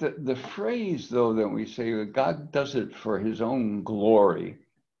think that the phrase, though, that we say that God does it for his own glory,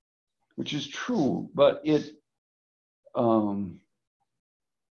 which is true, but it, I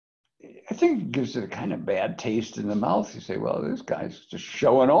think it gives it a kind of bad taste in the mouth. You say, well, this guy's just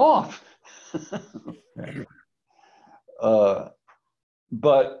showing off.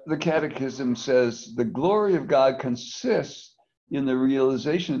 But the Catechism says the glory of God consists in the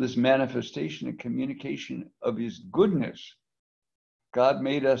realization of this manifestation and communication of his goodness. God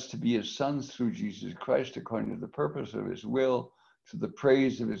made us to be his sons through Jesus Christ according to the purpose of his will, to the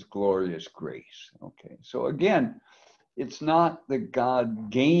praise of his glorious grace. Okay, so again, it's not that God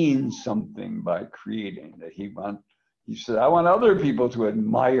gains something by creating, that he said, I want other people to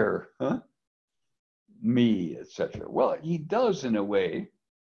admire me, etc. Well, he does in a way.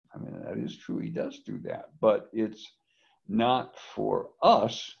 I mean, that is true. He does do that, but it's not for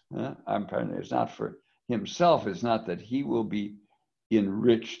us. It's not for himself. It's not that he will be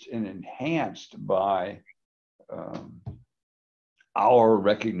enriched and enhanced by our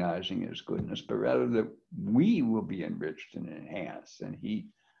recognizing his goodness, but rather that we will be enriched and enhanced. And he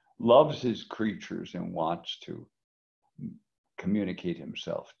loves his creatures and wants to communicate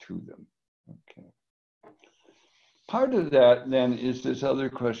himself to them. Okay. Part of that then is this other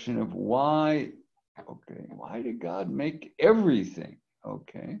question of why did God make everything?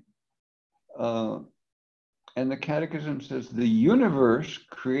 Okay. And the Catechism says the universe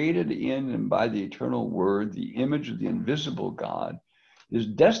created in and by the eternal word, the image of the invisible God, is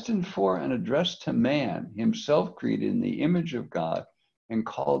destined for and addressed to man, himself created in the image of God and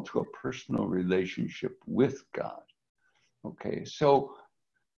called to a personal relationship with God. Okay, so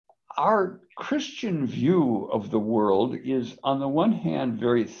our Christian view of the world is, on the one hand,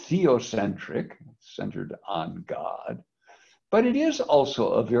 very theocentric, centered on God, but it is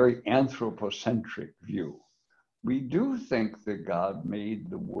also a very anthropocentric view. We do think that God made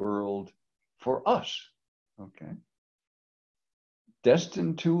the world for us, okay?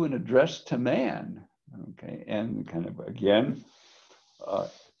 Destined to and addressed to man, okay? And kind of, again,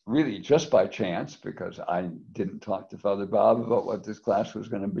 really just by chance, because I didn't talk to Father Bob about what this class was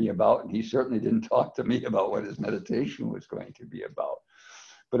going to be about, and he certainly didn't talk to me about what his meditation was going to be about.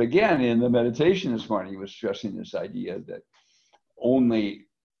 But again, in the meditation this morning, he was stressing this idea that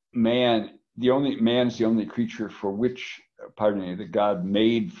man's the only creature for which, that God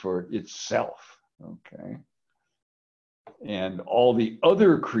made for itself, okay? And all the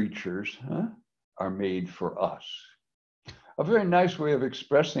other creatures are made for us. A very nice way of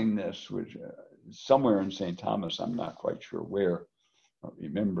expressing this, which somewhere in St. Thomas, I'm not quite sure where, I don't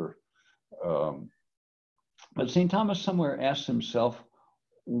remember, but St. Thomas somewhere asked himself,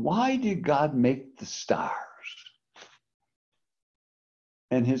 why did God make the stars?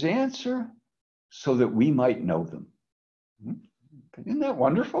 And his answer, so that we might know them. Isn't that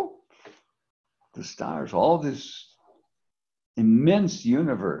wonderful? The stars, all this immense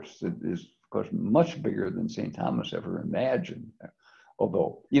universe that is, of course, much bigger than St. Thomas ever imagined.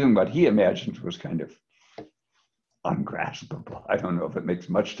 Although even what he imagined was kind of ungraspable. I don't know if it makes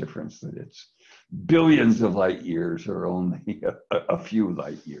much difference that it's billions of light years or only a few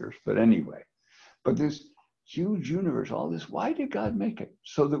light years. But anyway, but this huge universe, all this, why did God make it?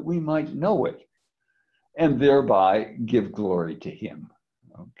 So that we might know it and thereby give glory to him.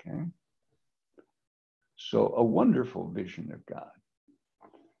 Okay. So a wonderful vision of God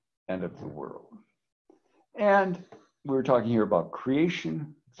and of the world. And we're talking here about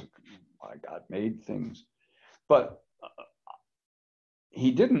creation, why God made things. But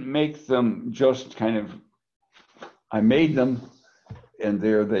he didn't make them just kind of, I made them and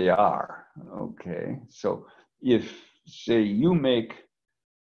there they are. Okay. So if, say, you make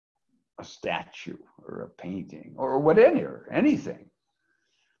a statue or a painting or whatever, anything,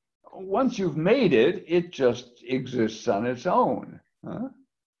 once you've made it, it just exists on its own. Huh?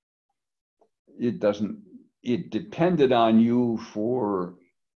 It depended on you for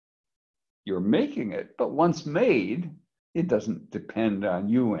your making it, but once made, it doesn't depend on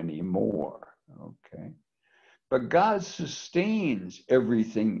you anymore. Okay. But God sustains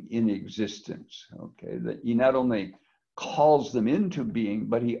everything in existence. Okay. That he not only calls them into being,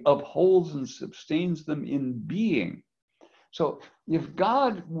 but he upholds and sustains them in being. So if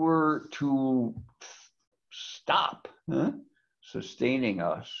God were to stop sustaining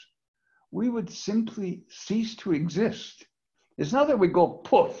us, we would simply cease to exist. It's not that we go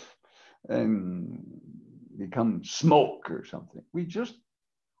poof and become smoke or something. We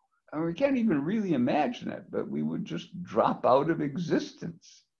can't even really imagine it, but we would just drop out of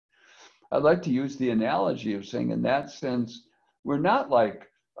existence. I'd like to use the analogy of saying, in that sense, we're not like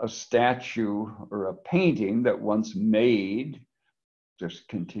a statue or a painting that once made just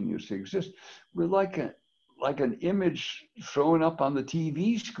continues to exist. We're like an image thrown up on the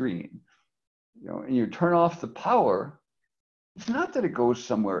TV screen, and you turn off the power. It's not that it goes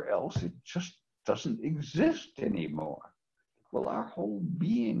somewhere else, it just doesn't exist anymore. Well, our whole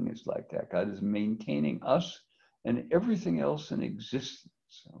being is like that. God is maintaining us and everything else in existence.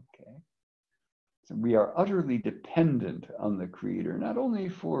 Okay. So we are utterly dependent on the Creator, not only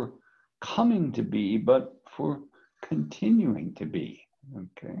for coming to be, but for continuing to be.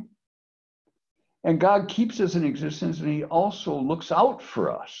 Okay. And God keeps us in existence, and he also looks out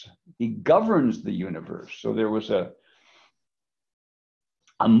for us. He governs the universe. So there was a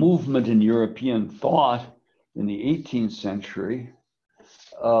movement in European thought in the 18th century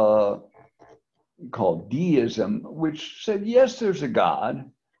called deism, which said, yes, there's a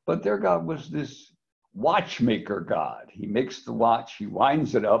God, but their God was this watchmaker God. He makes the watch, he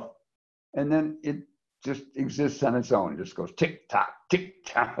winds it up, and then it just exists on its own. It just goes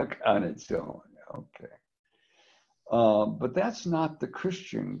tick-tock on its own. Okay. But that's not the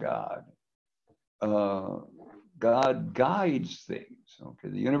Christian God. God guides things. Okay.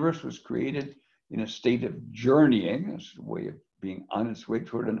 The universe was created in a state of journeying, as a way of being on its way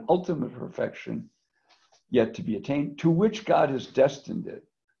toward an ultimate perfection yet to be attained, to which God has destined it.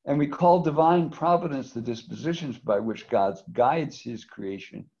 And we call divine providence the dispositions by which God guides his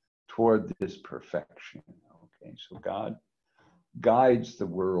creation toward this perfection. Okay, so God guides the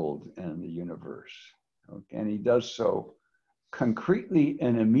world and the universe. Okay, and he does so concretely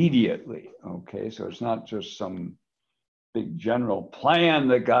and immediately. Okay, so it's not just some big general plan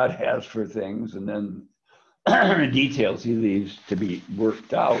that God has for things and then details he leaves to be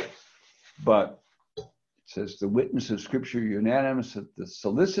worked out. But it says the witness of Scripture unanimous that the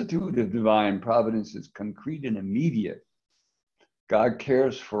solicitude of divine providence is concrete and immediate. God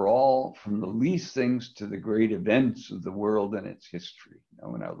cares for all, from the least things to the great events of the world and its history.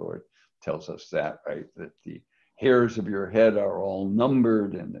 And our Lord tells us that, right? That the hairs of your head are all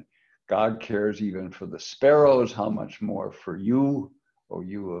numbered, and that God cares even for the sparrows. How much more for you, O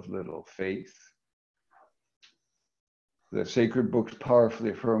you of little faith? The sacred books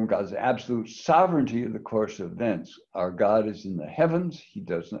powerfully affirm God's absolute sovereignty of the course of events. Our God is in the heavens. He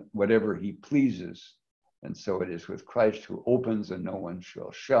does whatever he pleases. And so it is with Christ, who opens and no one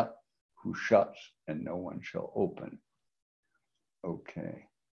shall shut, who shuts and no one shall open. Okay.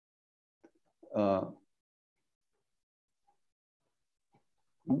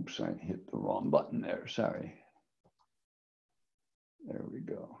 Oops, I hit the wrong button there, sorry. There we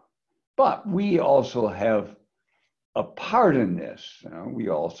go. But we also have a part in this. We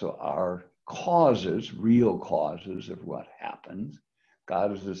also are causes, real causes of what happens.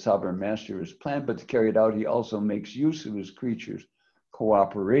 God is the sovereign master of his plan, but to carry it out, he also makes use of his creatures'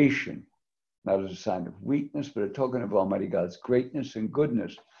 cooperation, not as a sign of weakness, but a token of Almighty God's greatness and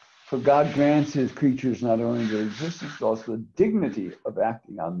goodness. For God grants his creatures not only their existence, but also the dignity of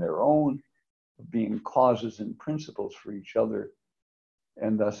acting on their own, of being causes and principles for each other,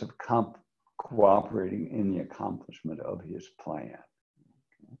 and thus of cooperating in the accomplishment of his plan.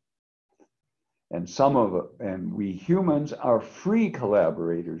 And we humans are free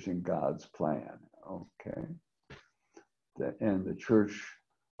collaborators in God's plan. Okay. And the church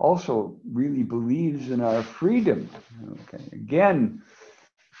also really believes in our freedom. Okay. Again,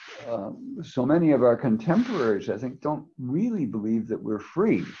 so many of our contemporaries, I think, don't really believe that we're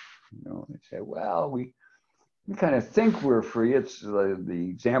free. They say, well, we kind of think we're free. It's the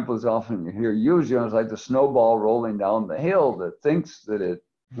example is often you hear used, you know, it's like the snowball rolling down the hill that thinks that it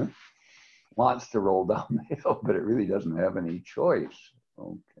wants to roll down the hill, but it really doesn't have any choice.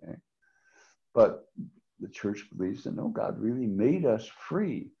 Okay. But the church believes that no, God really made us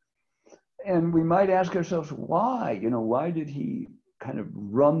free. And we might ask ourselves, why? You know, why did he kind of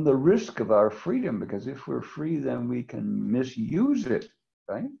run the risk of our freedom? Because if we're free, then we can misuse it,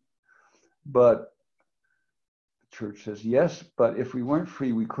 right? But the church says, yes, but if we weren't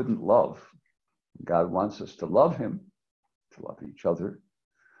free, we couldn't love. God wants us to love him, to love each other.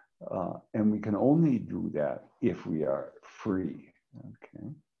 And we can only do that if we are free, okay?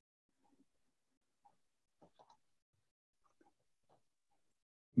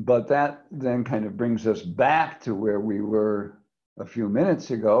 But that then kind of brings us back to where we were a few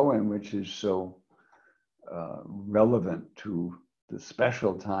minutes ago, and which is so relevant to the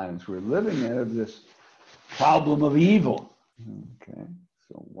special times we're living in, of this problem of evil. Okay,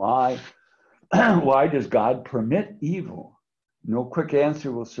 so why does God permit evil? No quick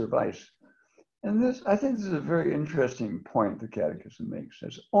answer will suffice. And this, I think this is a very interesting point the Catechism makes.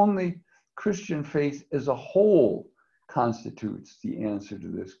 As only Christian faith as a whole constitutes the answer to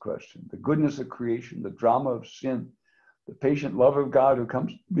this question. The goodness of creation, the drama of sin, the patient love of God who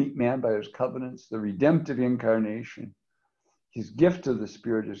comes to meet man by his covenants, the redemptive incarnation, his gift of the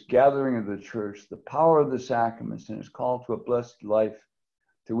Spirit, his gathering of the church, the power of the sacraments, and his call to a blessed life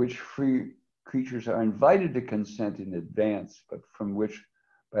to which free creatures are invited to consent in advance, but from which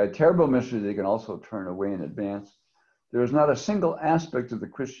by a terrible mystery they can also turn away in advance. There is not a single aspect of the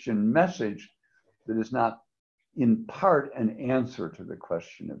Christian message that is not in part an answer to the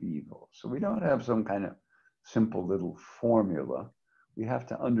question of evil. So we don't have some kind of simple little formula. We have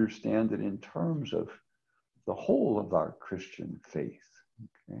to understand it in terms of the whole of our Christian faith.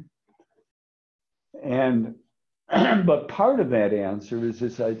 Okay? And but part of that answer is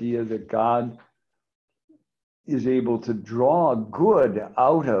this idea that God is able to draw good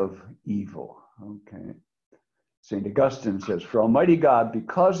out of evil. Okay. St. Augustine says, for Almighty God,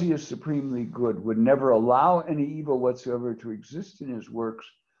 because he is supremely good, would never allow any evil whatsoever to exist in his works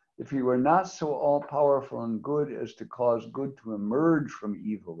if he were not so all-powerful and good as to cause good to emerge from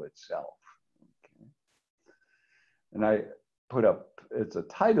evil itself. Okay. And I put up, it's a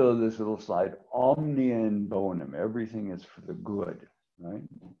title of this little slide, Omnia in Bonum, everything is for the good,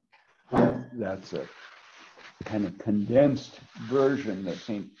 right? That's a kind of condensed version that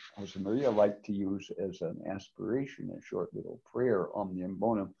St. Josemaria liked to use as an aspiration, a short little prayer, Omnia in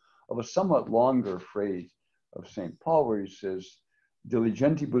Bonum, of a somewhat longer phrase of St. Paul, where he says,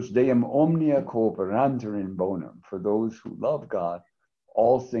 Diligentibus Deum omnia cooperantur in bonum. For those who love God,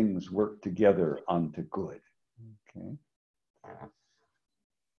 all things work together unto good. Okay.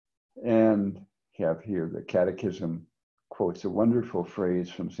 And have here the Catechism quotes a wonderful phrase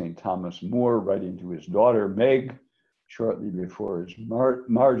from St. Thomas More, writing to his daughter Meg shortly before his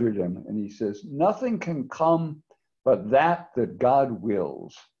martyrdom. And he says, nothing can come but that God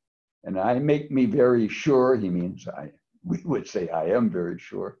wills. And I make me very sure, he means we would say I am very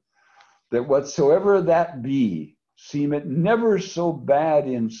sure, that whatsoever that be, seem it never so bad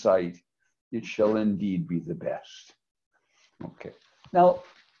in sight, it shall indeed be the best. Okay. Now,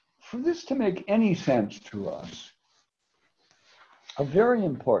 for this to make any sense to us, a very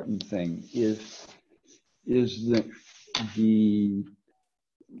important thing is the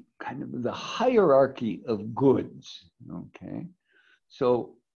kind of the hierarchy of goods. Okay.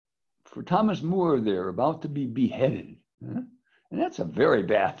 So for Thomas More, they're about to be beheaded. And that's a very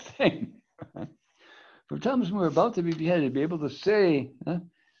bad thing. For Thomas More, about to be beheaded, be able to say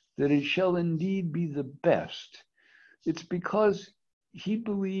that it shall indeed be the best. It's because he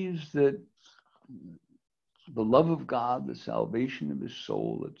believes that the love of God, the salvation of his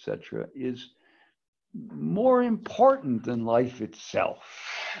soul, etc., is more important than life itself.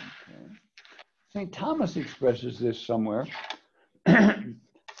 Okay. St. Thomas expresses this somewhere, and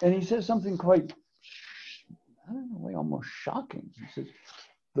he says something quite, I don't know, almost shocking. He says,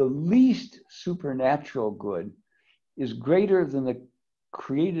 the least supernatural good is greater than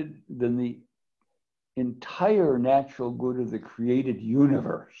the entire natural good of the created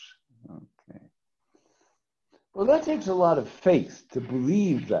universe. Okay. Well, that takes a lot of faith to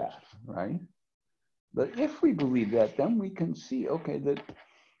believe that, right? But if we believe that, then we can see, okay, that,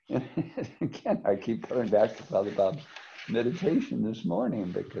 and again, I keep coming back to Father Bob's meditation this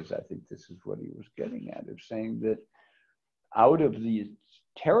morning, because I think this is what he was getting at, of saying that out of these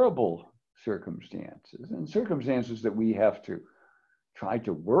terrible circumstances, and circumstances that we have to try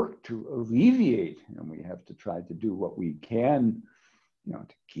to work to alleviate, and we have to try to do what we can,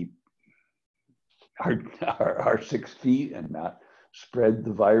 to keep our 6 feet and not spread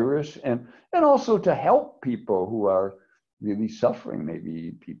the virus, and also to help people who are really suffering.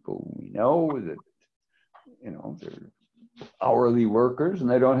 Maybe people we know that, they're hourly workers and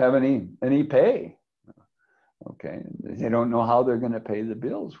they don't have any pay. Okay, they don't know how they're going to pay the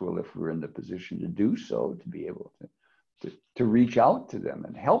bills. Well, if we're in the position to do so, to be able to reach out to them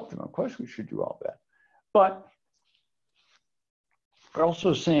and help them, of course we should do all that. But we're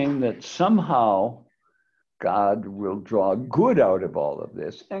also saying that somehow God will draw good out of all of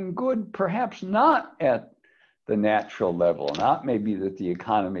this, and good perhaps not at the natural level, not maybe that the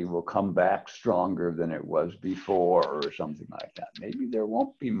economy will come back stronger than it was before or something like that. Maybe there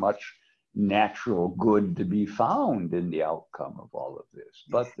won't be much natural good to be found in the outcome of all of this,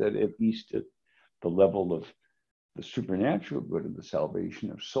 but that at least at the level of the supernatural good of the salvation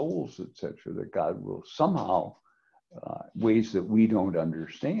of souls, etc., that God will somehow, ways that we don't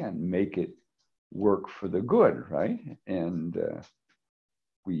understand, make it work for the good, right? And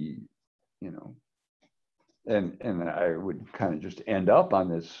we, and I would kind of just end up on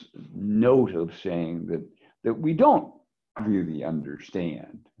this note of saying that we don't really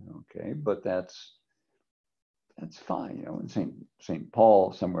understand, okay? But that's fine, And Saint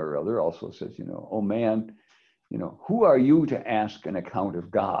Paul somewhere or other also says, oh man, who are you to ask an account of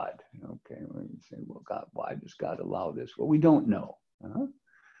God? Okay, when you say, well, God, why does God allow this? Well, we don't know,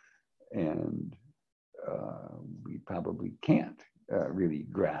 and we probably can't really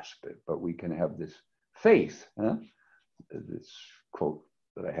grasp it, but we can have this faith. This quote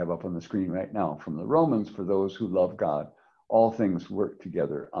that I have up on the screen right now from the Romans: for those who love God, all things work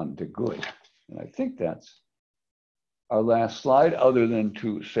together unto good. And I think that's our last slide, other than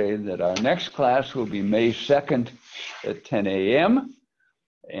to say that our next class will be May 2nd at 10 a.m.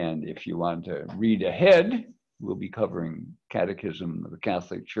 And if you want to read ahead, we'll be covering Catechism of the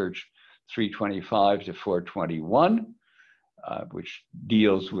Catholic Church 325 to 421, which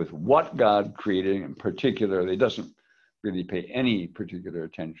deals with what God created. In particular, it doesn't really pay any particular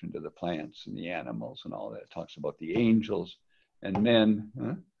attention to the plants and the animals and all that. It talks about the angels and men,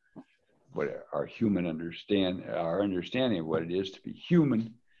 what our understanding of what it is to be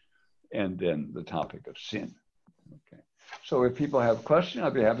human, and then the topic of sin. Okay. So if people have questions,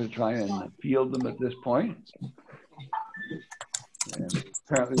 I'd be happy to try and field them at this point. And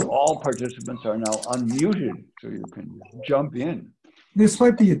apparently all participants are now unmuted, so you can jump in. This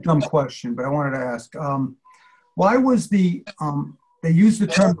might be a dumb question, but I wanted to ask, why was they used the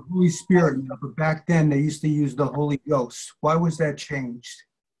term Holy Spirit, but back then they used to use the Holy Ghost. Why was that changed?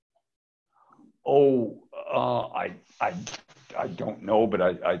 Oh, I don't know, but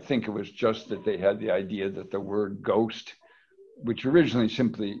I think it was just that they had the idea that the word ghost, which originally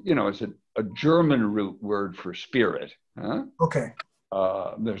simply, is a German root word for spirit. Okay.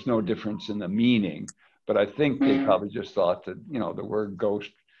 There's no difference in the meaning, but I think they probably just thought that, the word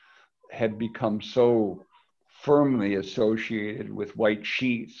ghost had become so firmly associated with white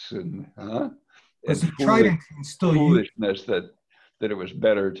sheets and foolishness that it was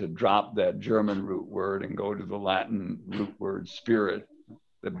better to drop that German root word and go to the Latin root word spirit,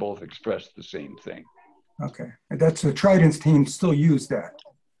 that both express the same thing. Okay, and that's the Trident's team still use that.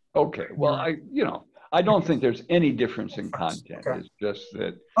 Okay, well, I don't think there's any difference in content. Okay. It's just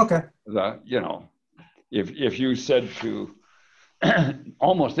that, if you said to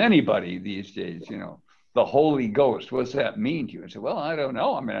almost anybody these days, the Holy Ghost, what's that mean to you? And say, well, I don't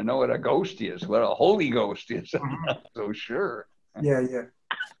know. I mean, I know what a ghost is. What a Holy Ghost is, I'm not so sure. Yeah.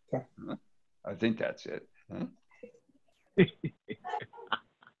 Okay. I think that's it.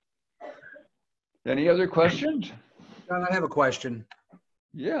 Any other questions? John, I have a question.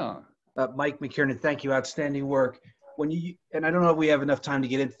 Yeah. Mike McKiernan, thank you. Outstanding work. And I don't know if we have enough time to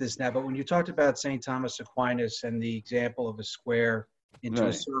get into this now, but when you talked about St. Thomas Aquinas and the example of a square into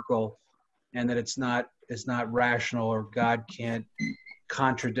a circle, and that it's not rational, or God can't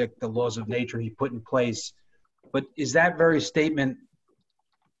contradict the laws of nature he put in place. But is that very statement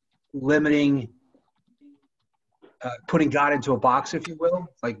limiting, putting God into a box, if you will?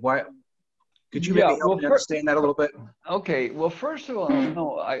 Like, why? Could you maybe help me understand that a little bit? Okay. Well, first of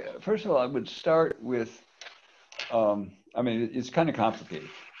all, I would start with, it's kind of complicated,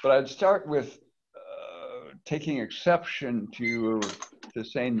 but I'd start with taking exception to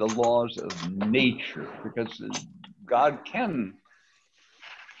saying the laws of nature, because God can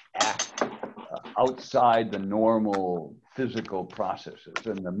act outside the normal physical processes,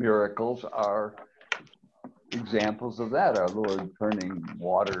 and the miracles are examples of that. Our Lord turning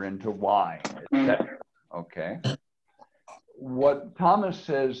water into wine, etc. Okay. What Thomas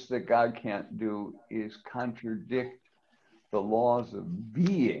says that God can't do is contradict the laws of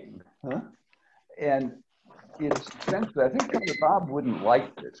being, And it's essentially, I think Father Bob wouldn't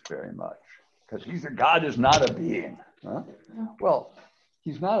like this very much, because he said God is not a being. Huh? Well,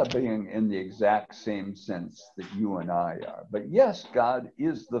 he's not a being in the exact same sense that you and I are. But yes, God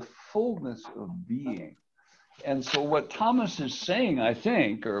is the fullness of being. And so what Thomas is saying, I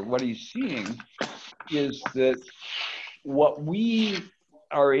think, or what he's seeing, is that what we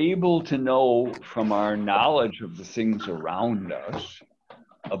are able to know from our knowledge of the things around us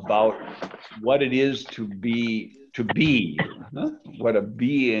about what it is to be, what a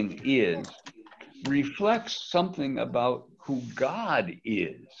being is, reflects something about who God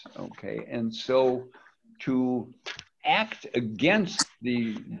is, okay? And so to act against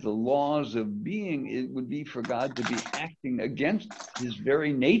the laws of being, it would be for God to be acting against his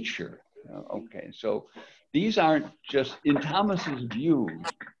very nature, okay? So these aren't just, in Thomas's view,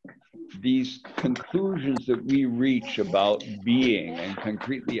 these conclusions that we reach about being, and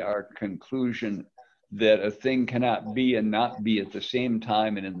concretely our conclusion that a thing cannot be and not be at the same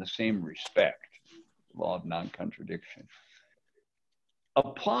time and in the same respect, law of non-contradiction,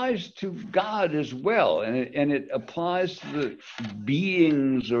 applies to God as well. And it applies to the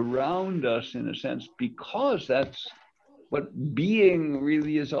beings around us in a sense, because that's what being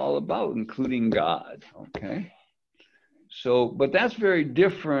really is all about, including God, okay? So, but that's very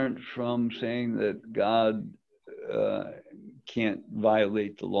different from saying that God can't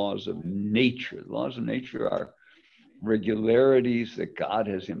violate the laws of nature. The laws of nature are regularities that God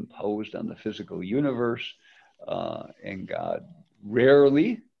has imposed on the physical universe, and God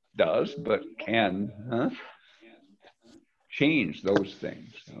rarely does, but can change those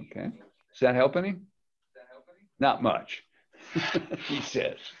things, okay? Does that help any? Not much, he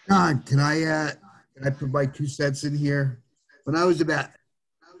says. John, can I put my 2 cents in here? When I was about,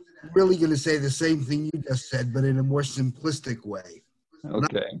 I'm really going to say the same thing you just said, but in a more simplistic way.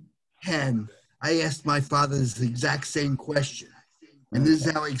 Okay. And I asked my father the exact same question. And this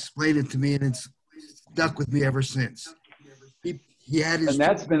is how he explained it to me, and it's stuck with me ever since. He had his. And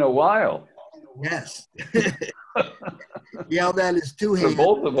that's been a while. Yes. He held out his 2 hands. For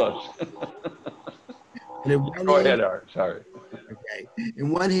both of us. Go ahead, Art. Sorry. Okay. In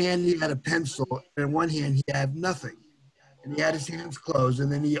one hand, he had a pencil, and in one hand, he had nothing. And he had his hands closed,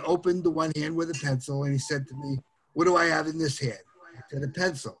 and then he opened the one hand with a pencil, and he said to me, "What do I have in this hand?" I said, "A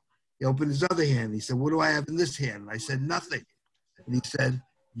pencil." He opened his other hand. And he said, "What do I have in this hand?" And I said, "Nothing." And he said,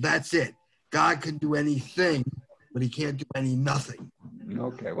 "That's it. God can do anything, but he can't do any nothing."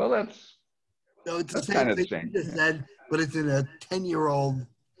 Okay, well, that's So it's the kind same of the thing same. you just said, but it's in a 10-year-old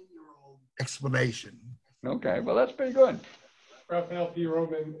explanation. Okay, well, that's pretty good. Raphael P.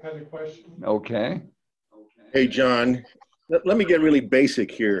 Roman has a question. Okay. Hey, John, let me get really basic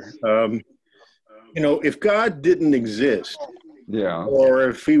here. If God didn't exist, Yeah. or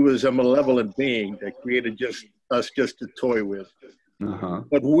if he was a malevolent being that created us just to toy with,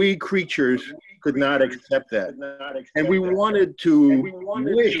 but we creatures could not accept that. And we wanted to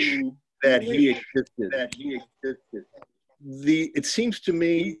wish that he existed. It seems to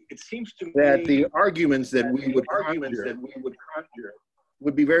me that the arguments that we would conjure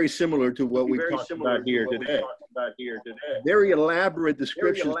would be very similar to what we've talked about here today. Very elaborate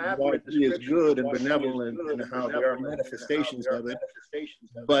descriptions of what he is good and benevolent and how there are manifestations of it,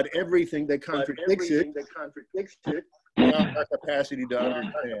 but everything that contradicts it beyond our capacity to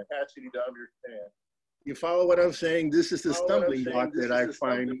understand. You follow what I'm saying? This is the stumbling block that I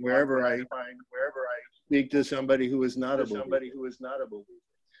find wherever I speak to somebody who is not a believer.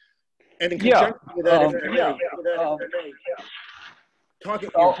 And in conjunction with that, you're talking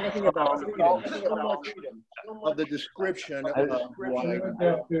about freedom. So much of the description of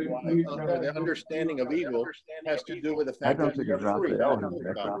the understanding of evil has to do with the fact that you're free.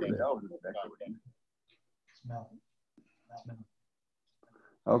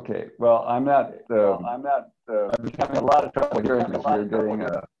 Okay, well, I'm having a lot of trouble hearing this. You're getting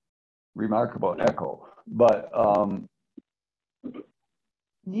a remarkable echo, but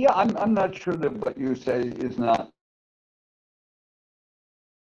yeah, I'm not sure that what you say is not.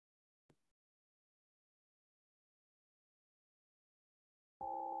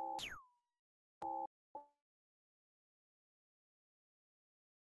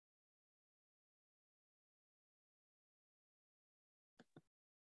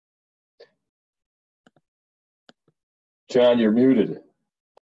 John, you're muted.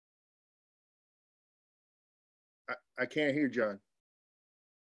 I can't hear John.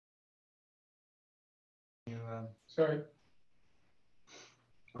 Sorry.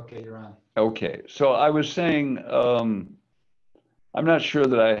 Okay, you're on. Okay, so I was saying, I'm not sure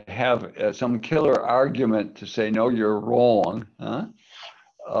that I have some killer argument to say, no, you're wrong.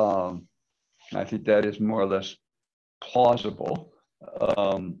 I think that is more or less plausible.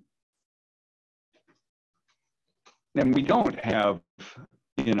 And we don't have,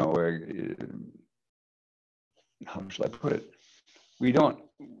 you know, how should I put it? We don't,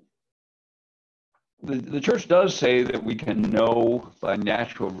 the church does say that we can know by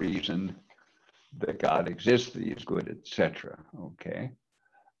natural reason that God exists, that he is good, etc. Okay.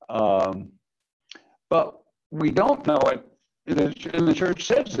 But we don't know it, and the church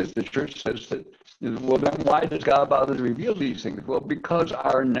says this. The church says that, well, then why does God bother to reveal these things? Well, because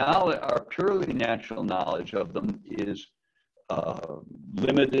our knowledge, our purely natural knowledge of them is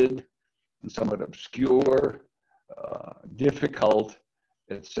limited and somewhat obscure, difficult,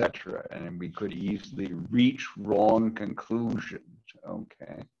 etc. And we could easily reach wrong conclusions.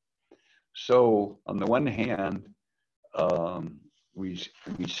 Okay. So on the one hand, we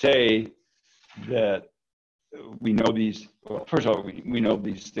say that we know these, well, first of all, we know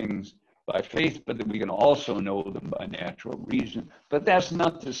these things by faith, but that we can also know them by natural reason. But that's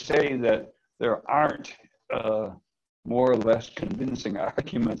not to say that there aren't more or less convincing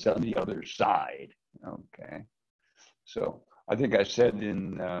arguments on the other side. Okay. So I think I said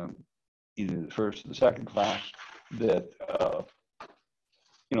in either the first or the second class that,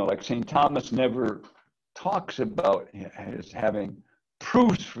 you know, like St. Thomas never talks about his having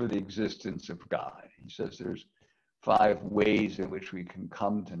proofs for the existence of God. He says there's 5 ways in which we can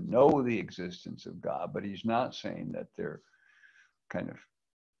come to know the existence of God, but he's not saying that they're kind of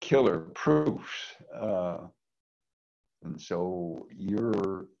killer proofs. And so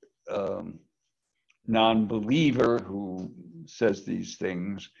your non-believer who says these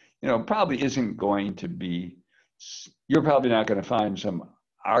things, you know, probably isn't going to be, you're probably not going to find some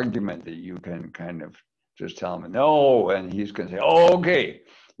argument that you can kind of just tell him no, and he's going to say, oh, okay,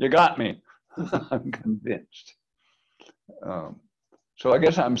 you got me. I'm convinced. So I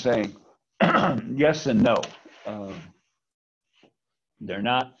guess I'm saying yes and no. They're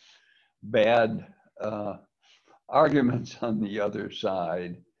not bad arguments on the other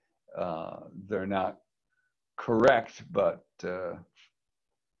side. They're not correct, but they're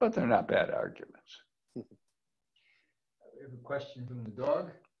not bad arguments. We have a question from the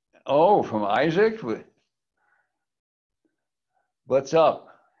dog. Oh, from Isaac? What's up?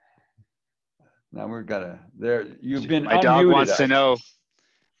 Now we're gonna, there, you've been My dog unmuted, wants to Isaac. know.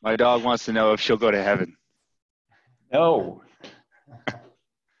 My dog wants to know if she'll go to heaven. No.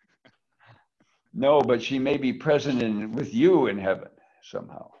 No, but she may be present with you in heaven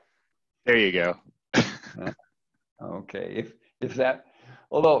somehow. There you go. Okay, if that,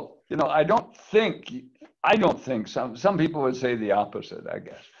 although, you know, I don't think some people would say the opposite, I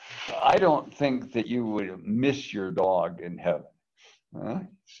guess. I don't think that you would miss your dog in heaven.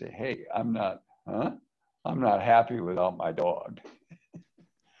 Say, hey, I'm not happy without my dog.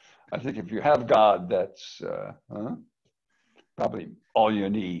 I think if you have God, that's probably all you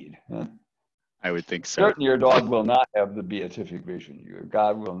need. I would think so. Certainly your dog will not have the beatific vision. Your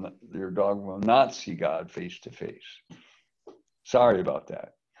dog will not see God face to face. Sorry about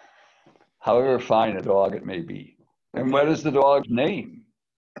that. However fine a dog it may be. And what is the dog's name?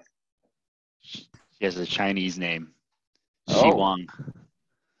 She has a Chinese name. Oh. Shi Wang.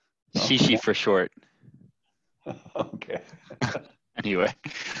 Shishi for short. Okay. Anyway,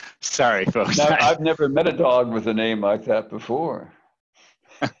 sorry, folks. Now, I've never met a dog with a name like that before.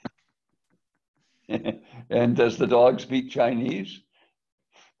 And does the dog speak Chinese?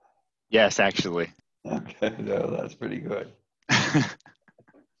 Yes, actually. Okay, no, that's pretty good. Did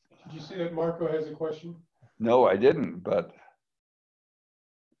you see that Marco has a question? No, I didn't, but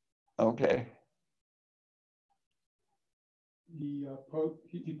okay. He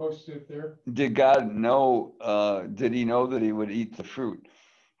posted it there. Did God know, did he know that he would eat the fruit?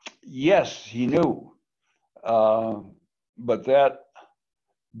 Yes, he knew. But that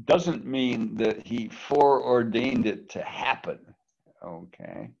doesn't mean that he foreordained it to happen.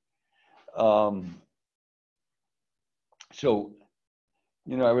 Okay. So,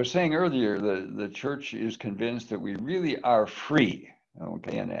 you know, I was saying earlier that the church is convinced that we really are free.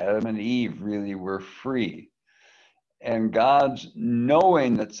 Okay, and Adam and Eve really were free. And God's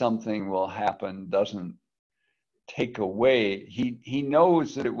knowing that something will happen doesn't take away. He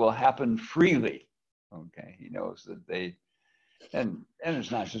knows that it will happen freely. Okay, he knows that they, and it's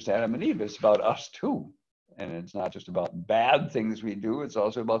not just Adam and Eve, it's about us too. And it's not just about bad things we do, it's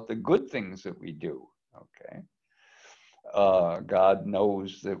also about the good things that we do. Okay. God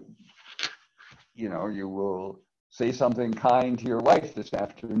knows that, you know, you will say something kind to your wife this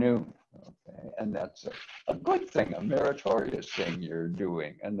afternoon. Okay, and that's a good thing, a meritorious thing you're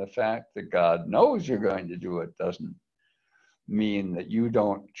doing. And the fact that God knows you're going to do it doesn't mean that you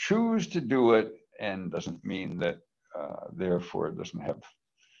don't choose to do it, and doesn't mean that therefore it doesn't have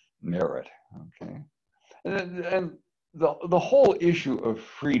merit. Okay, and the whole issue of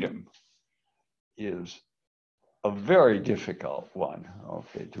freedom is a very difficult one,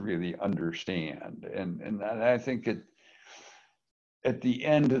 okay, to really understand. And I think at the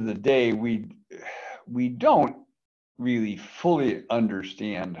end of the day, we don't really fully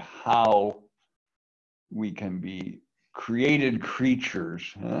understand how we can be created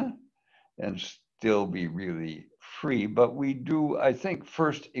creatures, and still be really free. But we do, I think,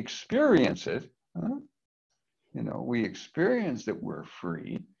 first experience it. You know, we experience that we're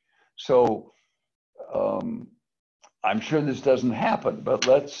free. So I'm sure this doesn't happen, but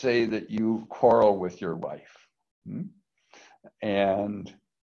let's say that you quarrel with your wife. And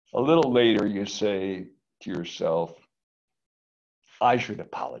a little later you say to yourself, I should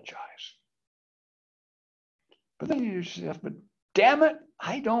apologize. But then you say, but damn it,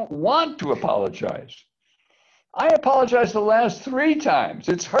 I don't want to apologize. I apologized the last 3 times.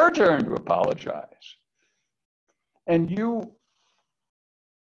 It's her turn to apologize. And you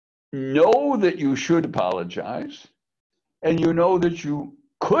know that you should apologize, and you know that you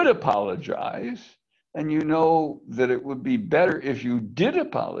could apologize, and you know that it would be better if you did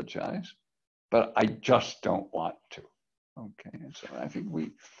apologize, but I just don't want to. Okay, and so I think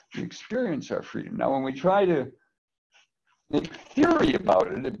we experience our freedom. Now, when we try to make theory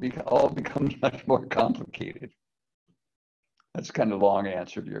about it, all becomes much more complicated. That's kind of a long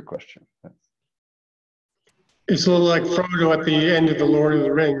answer to your question. It's a little like Frodo at the end of the Lord of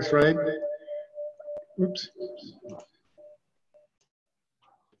the Rings, right? Oops.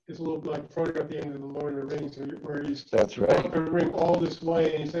 It's a little like Frodo at the end of the Lord of the Rings, where he's That's right. the ring all this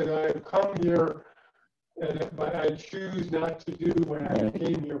way, and he said, "I have come here, but I choose not to do what I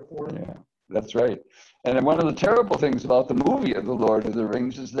came here for." Yeah, that's right. And then one of the terrible things about the movie of the Lord of the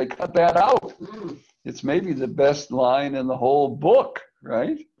Rings is they cut that out. It's maybe the best line in the whole book,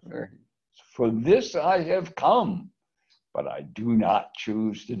 right? For this I have come, but I do not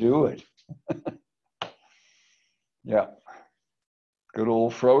choose to do it. Yeah. Good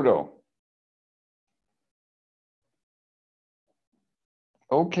old Frodo.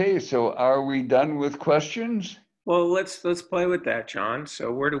 Okay, so are we done with questions? Well, let's play with that, John.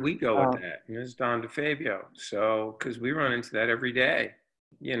 So where do we go with that? And this is Don DeFabio. So, because we run into that every day,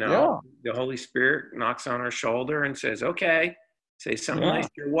 you know, the Holy Spirit knocks on our shoulder and says, "Okay, say something nice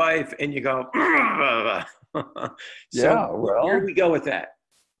to your wife," and you go, so where do we go with that?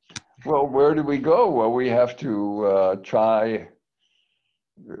 Well, where do we go? Well, we have to try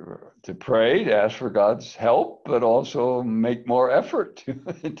to pray, to ask for God's help, but also make more effort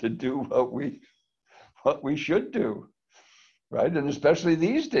to do what we should do, right? And especially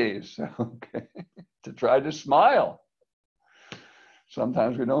these days, okay, to try to smile.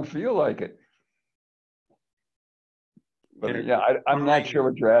 Sometimes we don't feel like it. But yeah, I'm not sure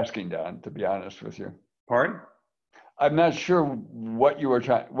what you're asking, Don, to be honest with you. Pardon? I'm not sure what you were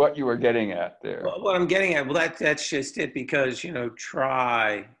getting at there. Well, what I'm getting at, well, that's just it, because, you know,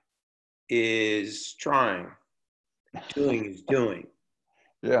 try is trying, doing is doing.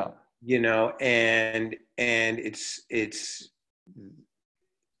 Yeah. You know, and it's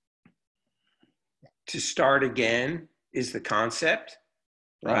to start again is the concept,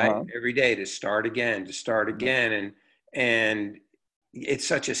 right? Every day to start again, and it's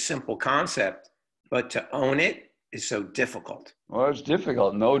such a simple concept, but to own it is so difficult. Well, it's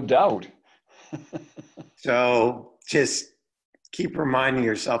difficult, no doubt. So just keep reminding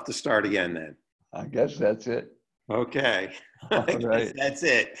yourself to start again then. I guess that's it. Okay. Right. That's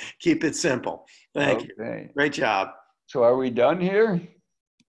it. Keep it simple. Thank you. Great job. So are we done here?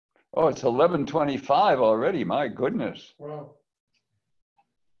 Oh, it's 11:25 already. My goodness. Wow.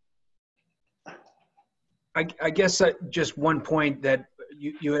 I guess just one point that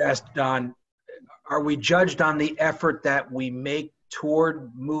you had asked, Don, are we judged on the effort that we make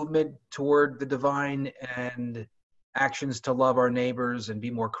toward movement, toward the divine, and actions to love our neighbors and be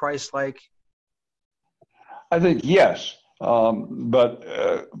more Christ-like? I think yes, but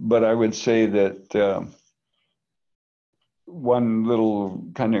I would say that one little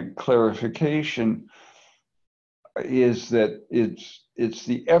kind of clarification is that it's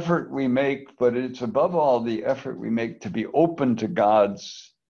the effort we make, but it's above all the effort we make to be open to God's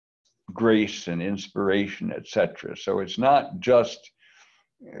grace and inspiration, etc. So it's not just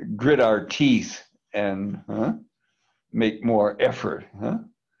grit our teeth and make more effort,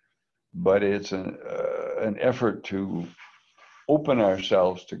 but it's an effort to open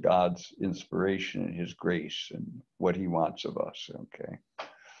ourselves to God's inspiration and His grace and what He wants of us. Okay,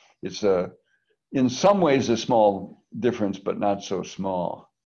 it's in some ways a small difference, but not so small.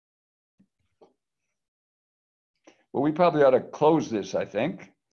 Well, we probably ought to close this, I think.